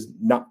Bridgeport is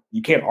not.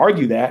 You can't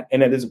argue that,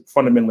 and it is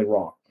fundamentally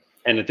wrong.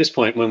 And at this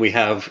point, when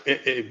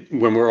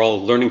we're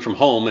all learning from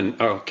home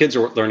and our kids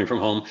are learning from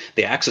home,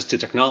 the access to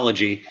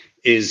technology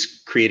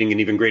is creating an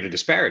even greater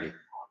disparity.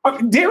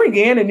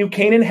 Darien and New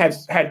Canaan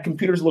has had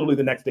computers literally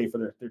the next day for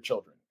their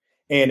children.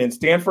 And in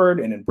Stanford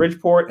and in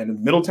Bridgeport and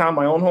in Middletown,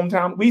 my own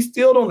hometown, we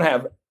still don't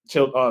have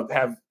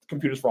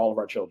computers for all of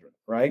our children,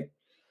 right?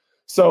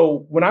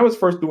 So when I was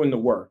first doing the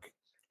work,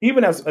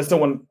 even as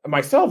someone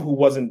myself who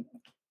wasn't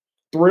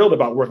thrilled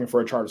about working for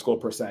a charter school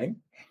per se,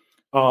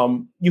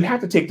 you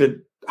have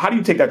to how do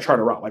you take that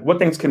charter route? Like, what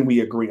things can we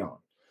agree on?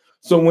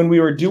 So when we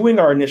were doing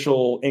our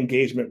initial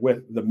engagement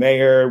with the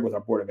mayor, with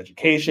our Board of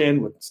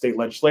Education, with state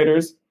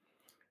legislators,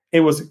 it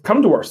was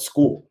come to our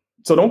school.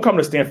 So don't come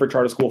to Stanford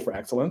Charter School for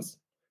excellence.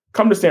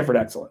 Come to Stanford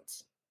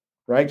Excellence,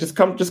 right? Just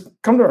come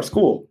to our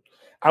school.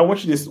 I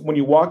want you to, when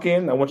you walk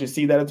in, I want you to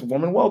see that it's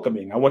warm and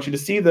welcoming. I want you to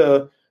see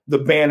the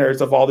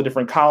banners of all the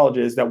different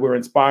colleges that we're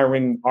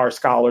inspiring our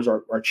scholars,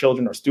 our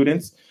children, our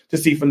students to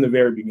see from the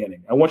very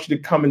beginning. I want you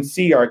to come and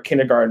see our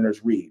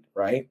kindergartners read,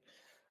 right?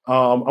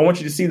 I want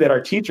you to see that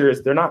our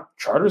teachers, they're not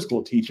charter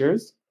school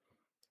teachers.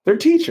 They're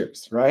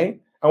teachers,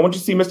 right? I want you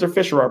to see Mr.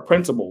 Fisher, our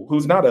principal,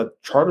 who's not a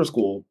charter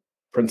school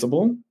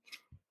principal.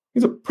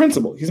 He's a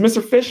principal. He's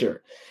Mr.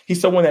 Fisher. He's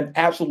someone that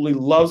absolutely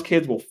loves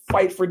kids, will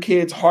fight for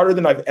kids harder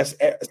than I've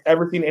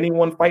ever seen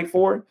anyone fight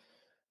for.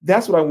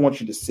 That's what I want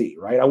you to see,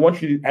 right? I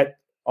want you to,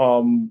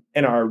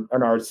 in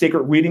our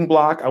sacred reading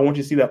block, I want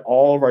you to see that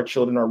all of our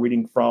children are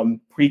reading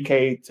from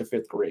pre-K to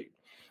 5th grade.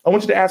 I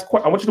want you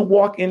to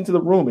walk into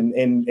the room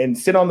and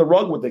sit on the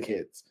rug with the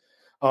kids,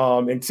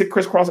 and sit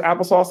crisscross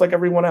applesauce like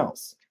everyone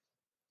else.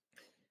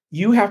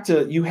 I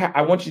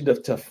want you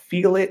to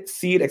feel it,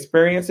 see it,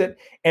 experience it.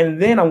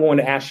 And then I'm going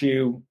to ask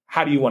you,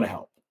 how do you want to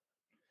help?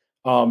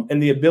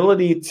 And the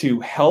ability to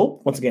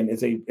help, once again,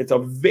 it's a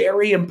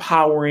very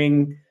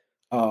empowering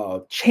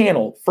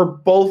channel for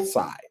both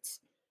sides.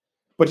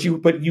 But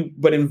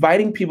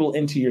inviting people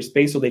into your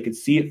space so they could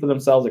see it for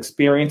themselves,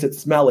 experience it,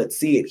 smell it,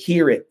 see it,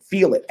 hear it,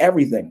 feel it,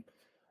 everything.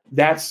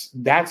 That's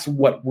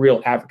what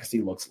real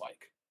advocacy looks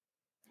like.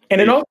 And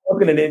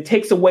it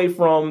takes away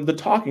from the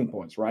talking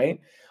points,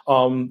 right?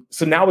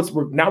 So now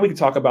we can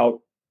talk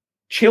about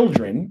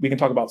children, we can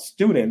talk about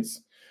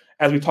students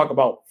as we talk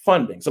about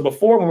funding. So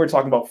before, when we were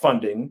talking about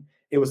funding,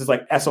 it was just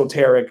like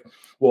esoteric,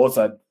 well, it's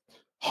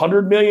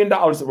 $100 million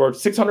or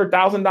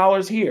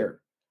 $600,000 here.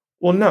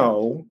 Well,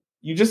 no,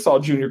 you just saw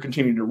Junior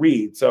continue to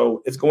read.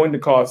 So it's going to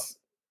cost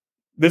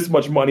this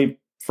much money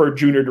for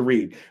Junior to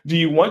read. Do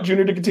you want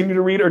Junior to continue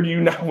to read, or do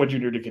you not want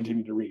Junior to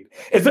continue to read?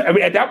 At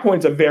that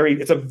point,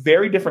 it's a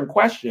very different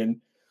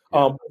question.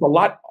 It's a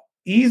lot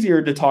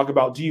easier to talk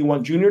about, do you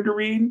want Junior to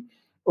read,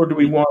 or do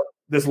we want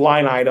this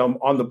line item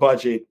on the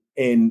budget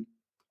in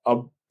a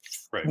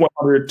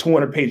 100,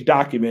 200 page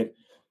document,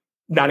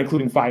 not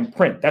including fine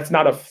print? That's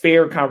not a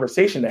fair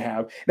conversation to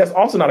have. That's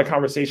also not a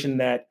conversation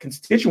that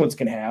constituents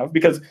can have,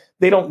 because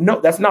they don't know.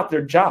 That's not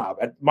their job.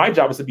 My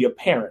job is to be a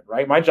parent,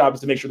 right? My job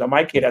is to make sure that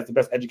my kid has the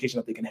best education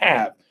that they can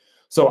have.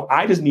 So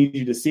I just need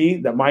you to see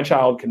that my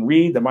child can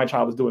read, that my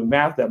child is doing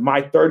math, that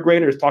my 3rd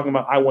grader is talking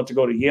about, I want to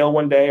go to Yale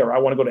one day, or I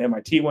want to go to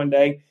MIT one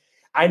day.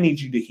 I need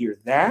you to hear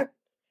that.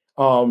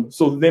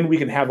 So then we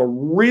can have a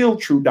real,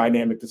 true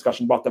dynamic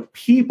discussion about the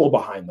people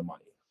behind the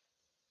money.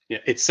 Yeah,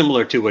 it's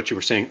similar to what you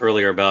were saying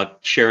earlier about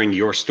sharing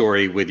your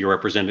story with your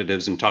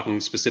representatives and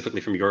talking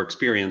specifically from your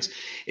experience.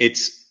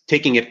 It's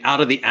taking it out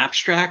of the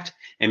abstract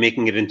and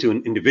making it into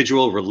an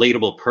individual,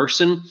 relatable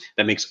person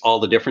that makes all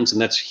the difference. And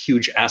that's a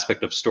huge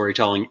aspect of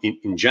storytelling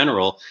in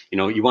general. You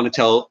know, you want to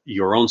tell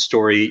your own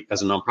story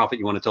as a nonprofit.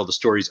 You want to tell the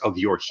stories of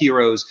your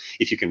heroes.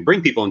 If you can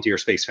bring people into your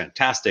space,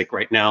 fantastic.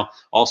 Right now,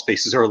 all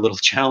spaces are a little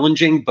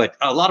challenging, but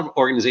a lot of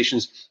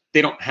organizations,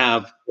 they don't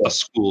have a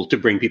school to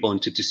bring people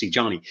into to see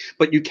Johnny.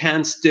 But you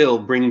can still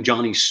bring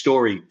Johnny's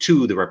story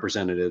to the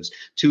representatives,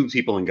 to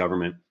people in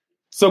government.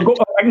 So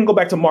I can go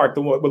back to Mark,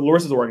 with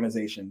Larissa's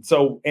organization.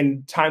 So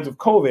in times of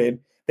COVID,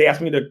 they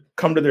asked me to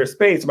come to their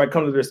space. If I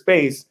come to their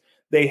space,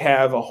 they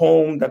have a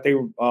home that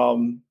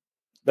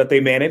they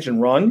manage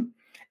and run,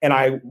 and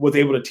I was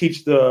able to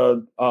teach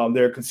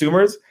their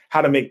consumers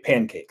how to make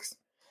pancakes.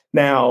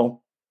 Now,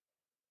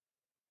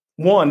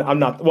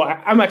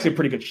 I'm actually a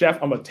pretty good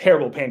chef. I'm a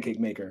terrible pancake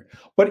maker.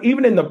 But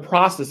even in the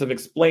process of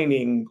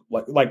explaining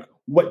like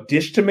what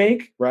dish to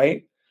make,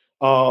 right?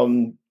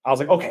 I was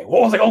like, okay,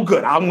 well, I was like, oh,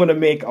 good. I'm going to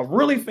make a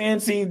really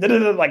fancy,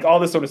 like all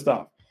this sort of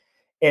stuff.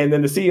 And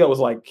then the CEO was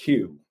like,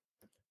 Q,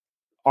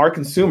 our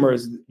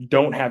consumers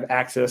don't have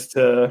access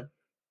to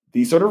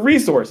these sort of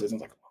resources.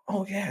 And I was like,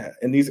 oh, yeah.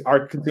 And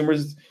our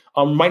consumers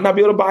might not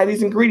be able to buy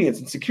these ingredients,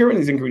 and securing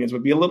these ingredients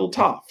would be a little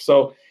tough.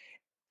 So,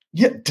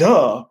 yeah,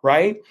 duh,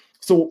 right?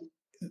 So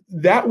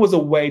that was a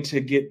way to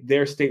get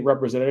their state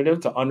representative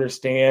to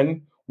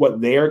understand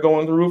what they are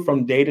going through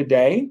from day to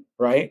day,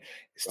 right?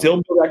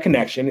 Still build that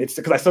connection. It's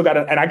because I still got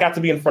and I got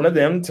to be in front of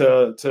them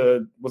to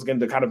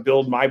kind of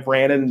build my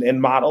brand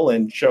and model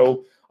and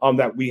show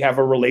that we have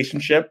a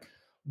relationship.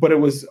 But it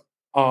was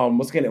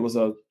it was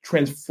a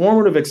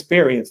transformative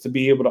experience to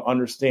be able to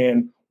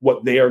understand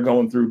what they are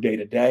going through day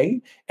to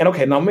day. And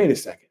okay, now wait a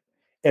second.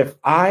 If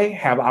I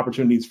have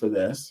opportunities for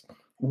this,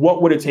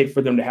 what would it take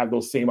for them to have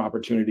those same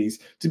opportunities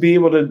to be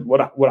able to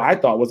what I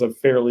thought was a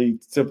fairly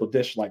simple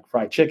dish like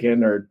fried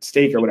chicken or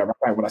steak or whatever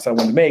what I said I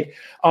wanted to make.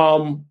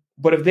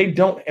 But if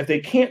they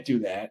can't do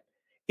that,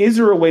 is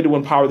there a way to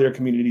empower their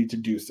community to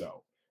do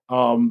so?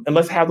 And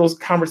let's have those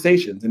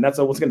conversations. And that's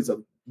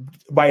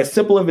by a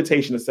simple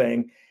invitation of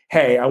saying,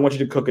 hey, I want you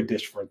to cook a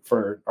dish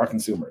for our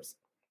consumers.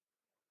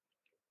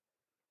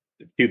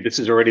 Dude, this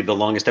is already the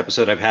longest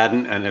episode I've had,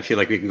 and I feel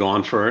like we could go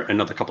on for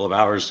another couple of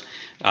hours.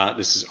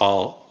 This is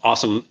all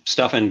awesome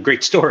stuff and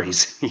great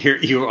stories.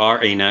 You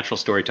are a natural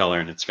storyteller,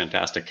 and it's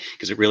fantastic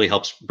because it really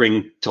helps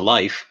bring to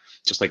life,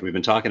 just like we've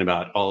been talking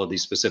about, all of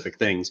these specific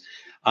things.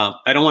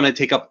 I don't want to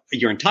take up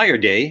your entire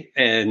day,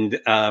 and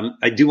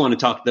I do want to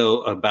talk,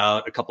 though,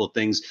 about a couple of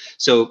things.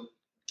 So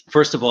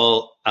first of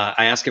all,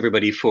 I ask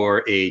everybody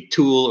for a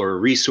tool or a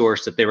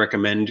resource that they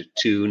recommend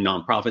to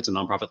nonprofits and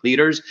nonprofit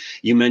leaders.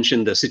 You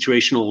mentioned The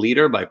Situational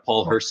Leader by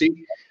Paul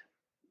Hersey.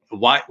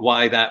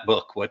 Why that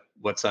book?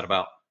 What's that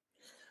about?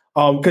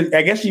 Because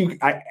I guess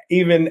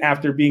even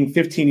after being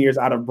 15 years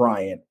out of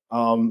Bryant,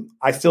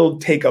 I still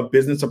take a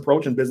business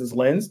approach and business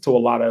lens to a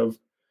lot of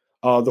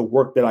the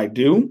work that I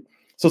do.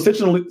 So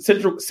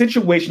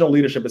situational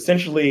leadership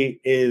essentially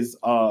is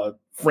a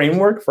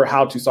framework for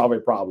how to solve a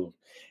problem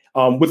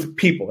with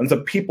people. And it's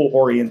a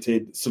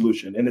people-oriented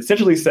solution. And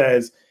essentially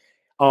says,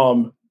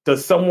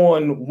 does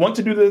someone want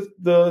to do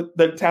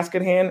the task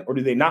at hand, or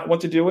do they not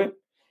want to do it?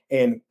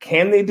 And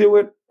can they do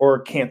it, or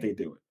can't they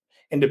do it?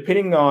 And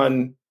depending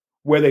on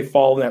where they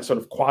fall in that sort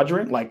of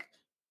quadrant, like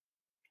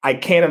I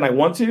can and I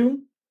want to,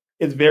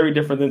 is very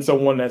different than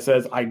someone that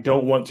says I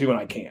don't want to and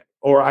I can't,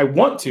 or I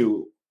want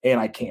to and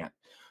I can't.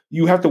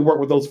 You have to work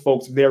with those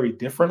folks very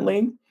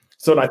differently.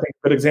 So I think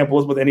a good example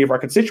is with any of our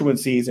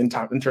constituencies in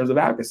terms of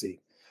advocacy.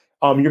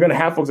 You're going to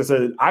have folks that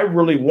say, I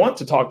really want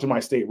to talk to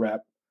my state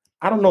rep.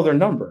 I don't know their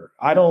number.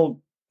 I don't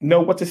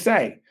know what to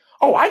say.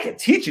 Oh, I can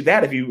teach you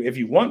that if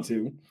you want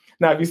to.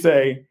 Now, if you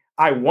say,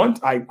 I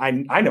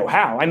know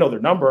how. I know their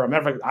number. As a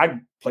matter of fact, I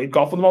played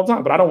golf with them all the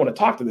time, but I don't want to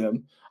talk to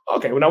them.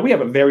 Okay, well, now we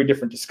have a very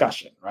different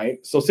discussion,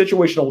 right? So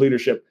situational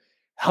leadership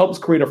helps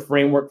create a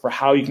framework for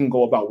how you can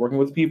go about working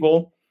with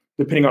people,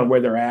 depending on where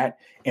they're at.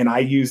 And I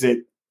use it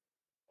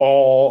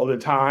all the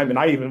time. And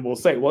I even will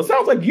say, well, it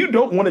sounds like you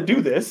don't want to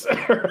do this,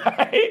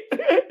 right?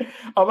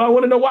 I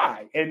want to know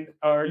why. And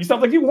you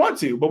sound like you want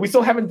to, but we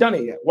still haven't done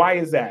it yet. Why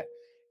is that?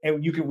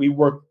 And you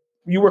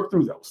work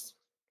through those.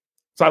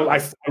 So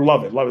I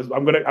love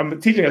it.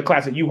 I'm teaching a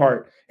class at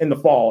UHeart in the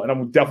fall, and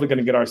I'm definitely going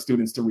to get our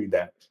students to read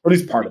that, or at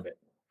least part of it.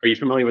 Are you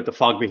familiar with the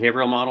Fogg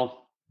behavioral model?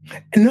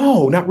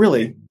 No, not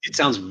really. It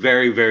sounds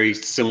very, very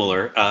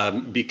similar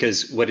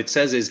because what it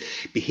says is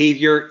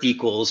behavior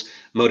equals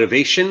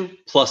motivation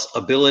plus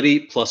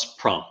ability plus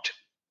prompt.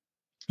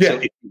 Yeah. So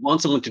if you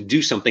want someone to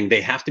do something,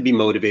 they have to be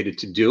motivated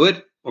to do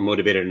it, or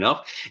motivated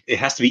enough. It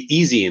has to be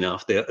easy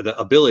enough. The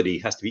ability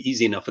has to be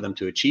easy enough for them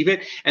to achieve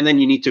it. And then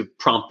you need to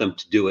prompt them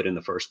to do it in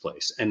the first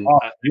place. And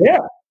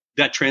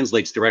that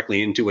translates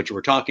directly into what you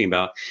were talking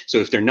about. So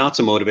if they're not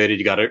so motivated,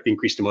 you got to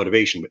increase the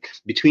motivation. But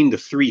between the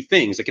three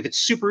things, like if it's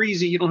super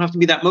easy, you don't have to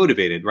be that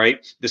motivated,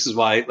 right? This is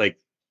why, like,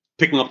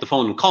 picking up the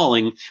phone and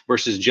calling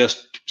versus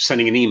just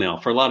sending an email.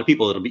 For a lot of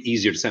people, it'll be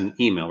easier to send an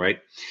email, right?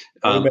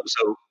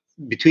 So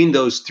between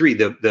those three,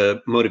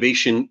 the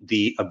motivation,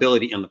 the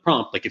ability, and the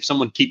prompt, like if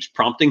someone keeps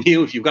prompting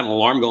you, if you've got an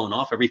alarm going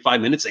off every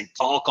 5 minutes saying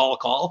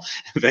call,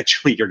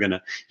 eventually you're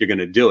gonna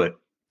do it.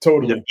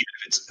 Totally. Even if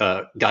it's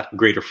got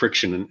greater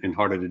friction and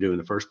harder to do in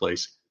the first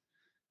place.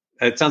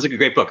 It sounds like a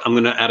great book. I'm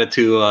going to add it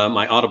to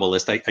my Audible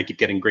list. I keep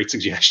getting great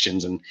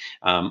suggestions, and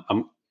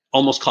I'm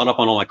almost caught up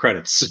on all my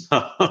credits.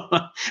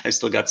 I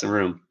still got some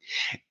room.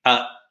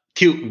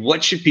 Q,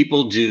 what should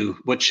people do?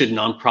 What should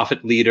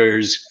nonprofit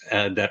leaders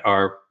that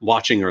are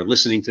watching or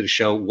listening to the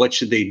show, what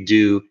should they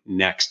do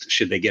next?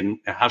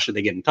 How should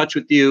they get in touch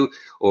with you,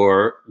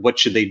 or what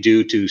should they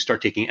do to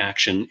start taking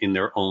action in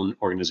their own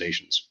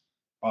organizations?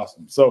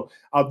 Awesome. So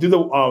I'll do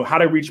the how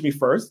to reach me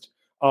first.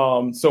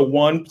 So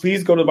one,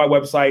 please go to my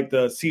website,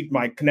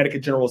 my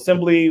Connecticut General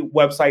Assembly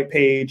website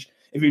page.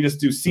 If you just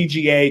do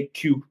CGA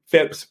Q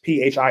Phipps,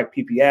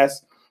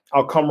 PHIPPS,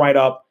 I'll come right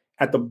up.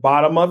 At the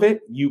bottom of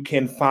it, you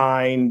can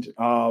find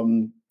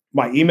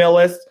my email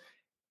list.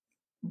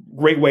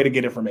 Great way to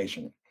get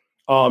information.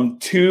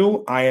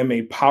 Two, I am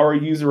a power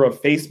user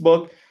of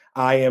Facebook.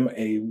 I am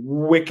a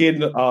wicked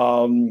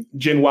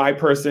Gen Y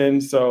person.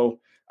 So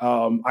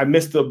I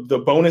missed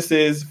the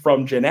bonuses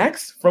from Gen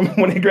X from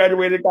when they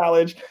graduated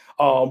college,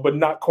 but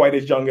not quite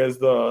as young as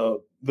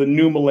the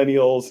new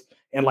millennials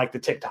and like the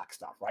TikTok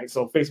stuff, right?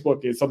 So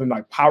Facebook is something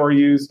like power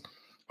use.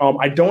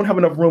 I don't have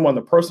enough room on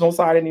the personal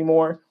side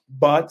anymore,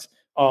 but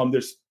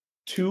there's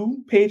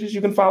 2 pages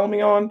you can follow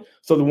me on.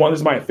 So the one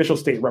is my official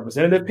state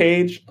representative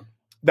page.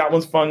 That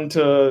one's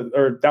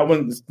that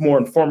one's more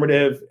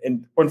informative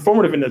in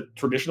the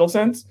traditional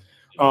sense.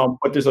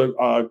 But there's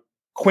a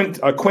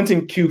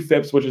Quentin Q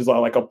Phipps, which is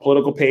like a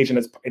political page, and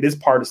it is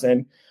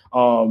partisan.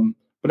 But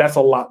that's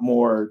a lot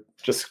more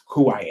just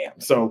who I am.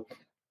 So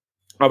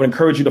I would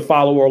encourage you to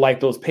follow or like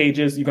those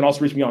pages. You can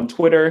also reach me on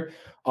Twitter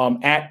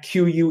at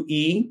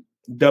QUEWP1.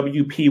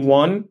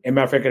 And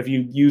matter of fact, if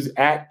you use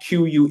at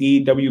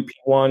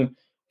QUEWP1, you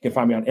can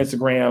find me on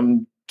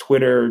Instagram,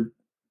 Twitter,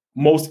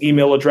 most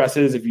email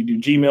addresses. If you do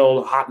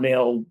Gmail,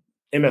 Hotmail,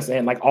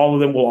 MSN, like all of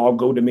them will all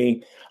go to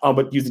me.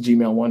 But use the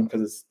Gmail one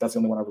because that's the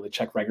only one I really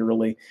check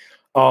regularly.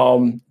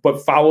 But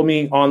follow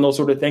me on those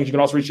sort of things. You can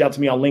also reach out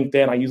to me on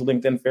LinkedIn. I use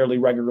LinkedIn fairly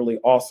regularly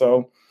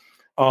also.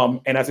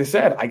 And as I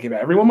said, I give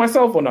everyone my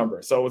cell phone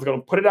number. So it's going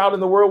to put it out in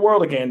the real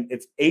world again.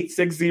 It's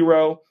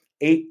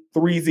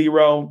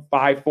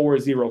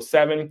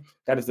 860-830-5407.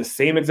 That is the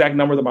same exact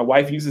number that my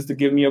wife uses to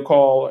give me a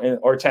call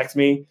or text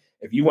me.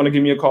 If you want to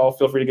give me a call,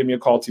 feel free to give me a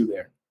call too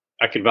there.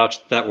 I can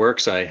vouch that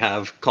works. I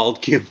have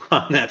called Q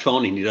on that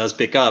phone and he does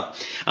pick up.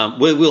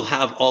 We'll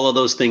have all of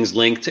those things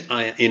linked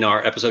in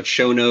our episode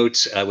show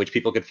notes, which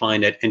people can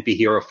find at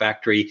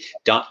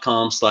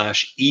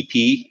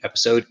npherofactory.com/EP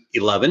episode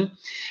 11.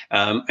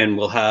 And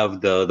we'll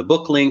have the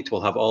book linked.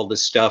 We'll have all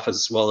this stuff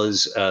as well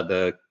as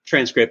the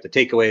transcript, the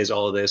takeaways,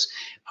 all of this.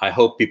 I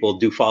hope people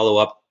do follow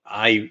up.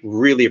 I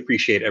really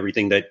appreciate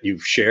everything that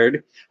you've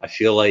shared. I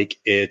feel like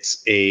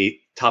it's a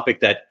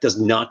topic that does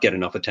not get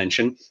enough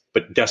attention,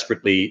 but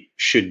desperately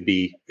should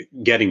be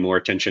getting more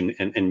attention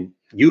and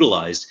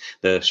utilize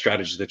the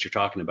strategies that you're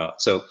talking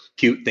about. So,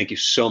 Q, thank you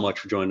so much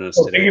for joining us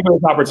today. Thank you for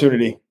this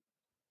opportunity.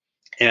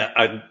 And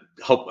I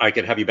hope I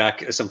could have you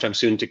back sometime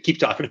soon to keep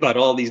talking about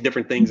all these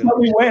different things. Tell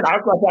me when. I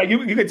was like,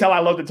 you can tell I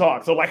love to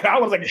talk. So I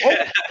was like,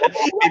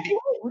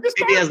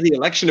 maybe as the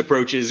election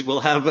approaches,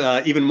 we'll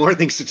have even more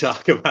things to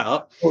talk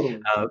about.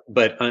 Totally.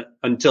 But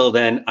until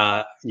then,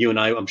 you and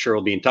I'm sure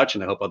will be in touch,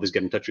 and I hope others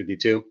get in touch with you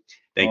too.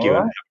 Thank you, and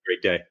have a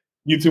great day.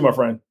 You too, my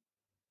friend.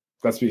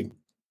 Godspeed.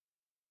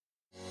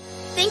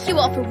 Thank you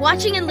all for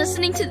watching and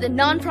listening to the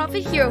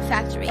Nonprofit Hero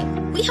Factory.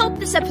 We hope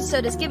this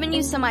episode has given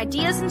you some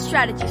ideas and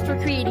strategies for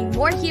creating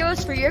more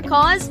heroes for your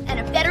cause and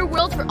a better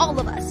world for all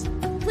of us.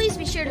 Please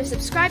be sure to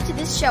subscribe to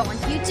this show on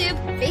YouTube,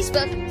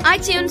 Facebook,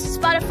 iTunes,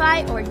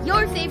 Spotify, or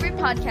your favorite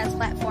podcast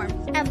platform.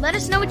 And let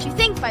us know what you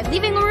think by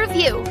leaving a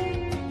review.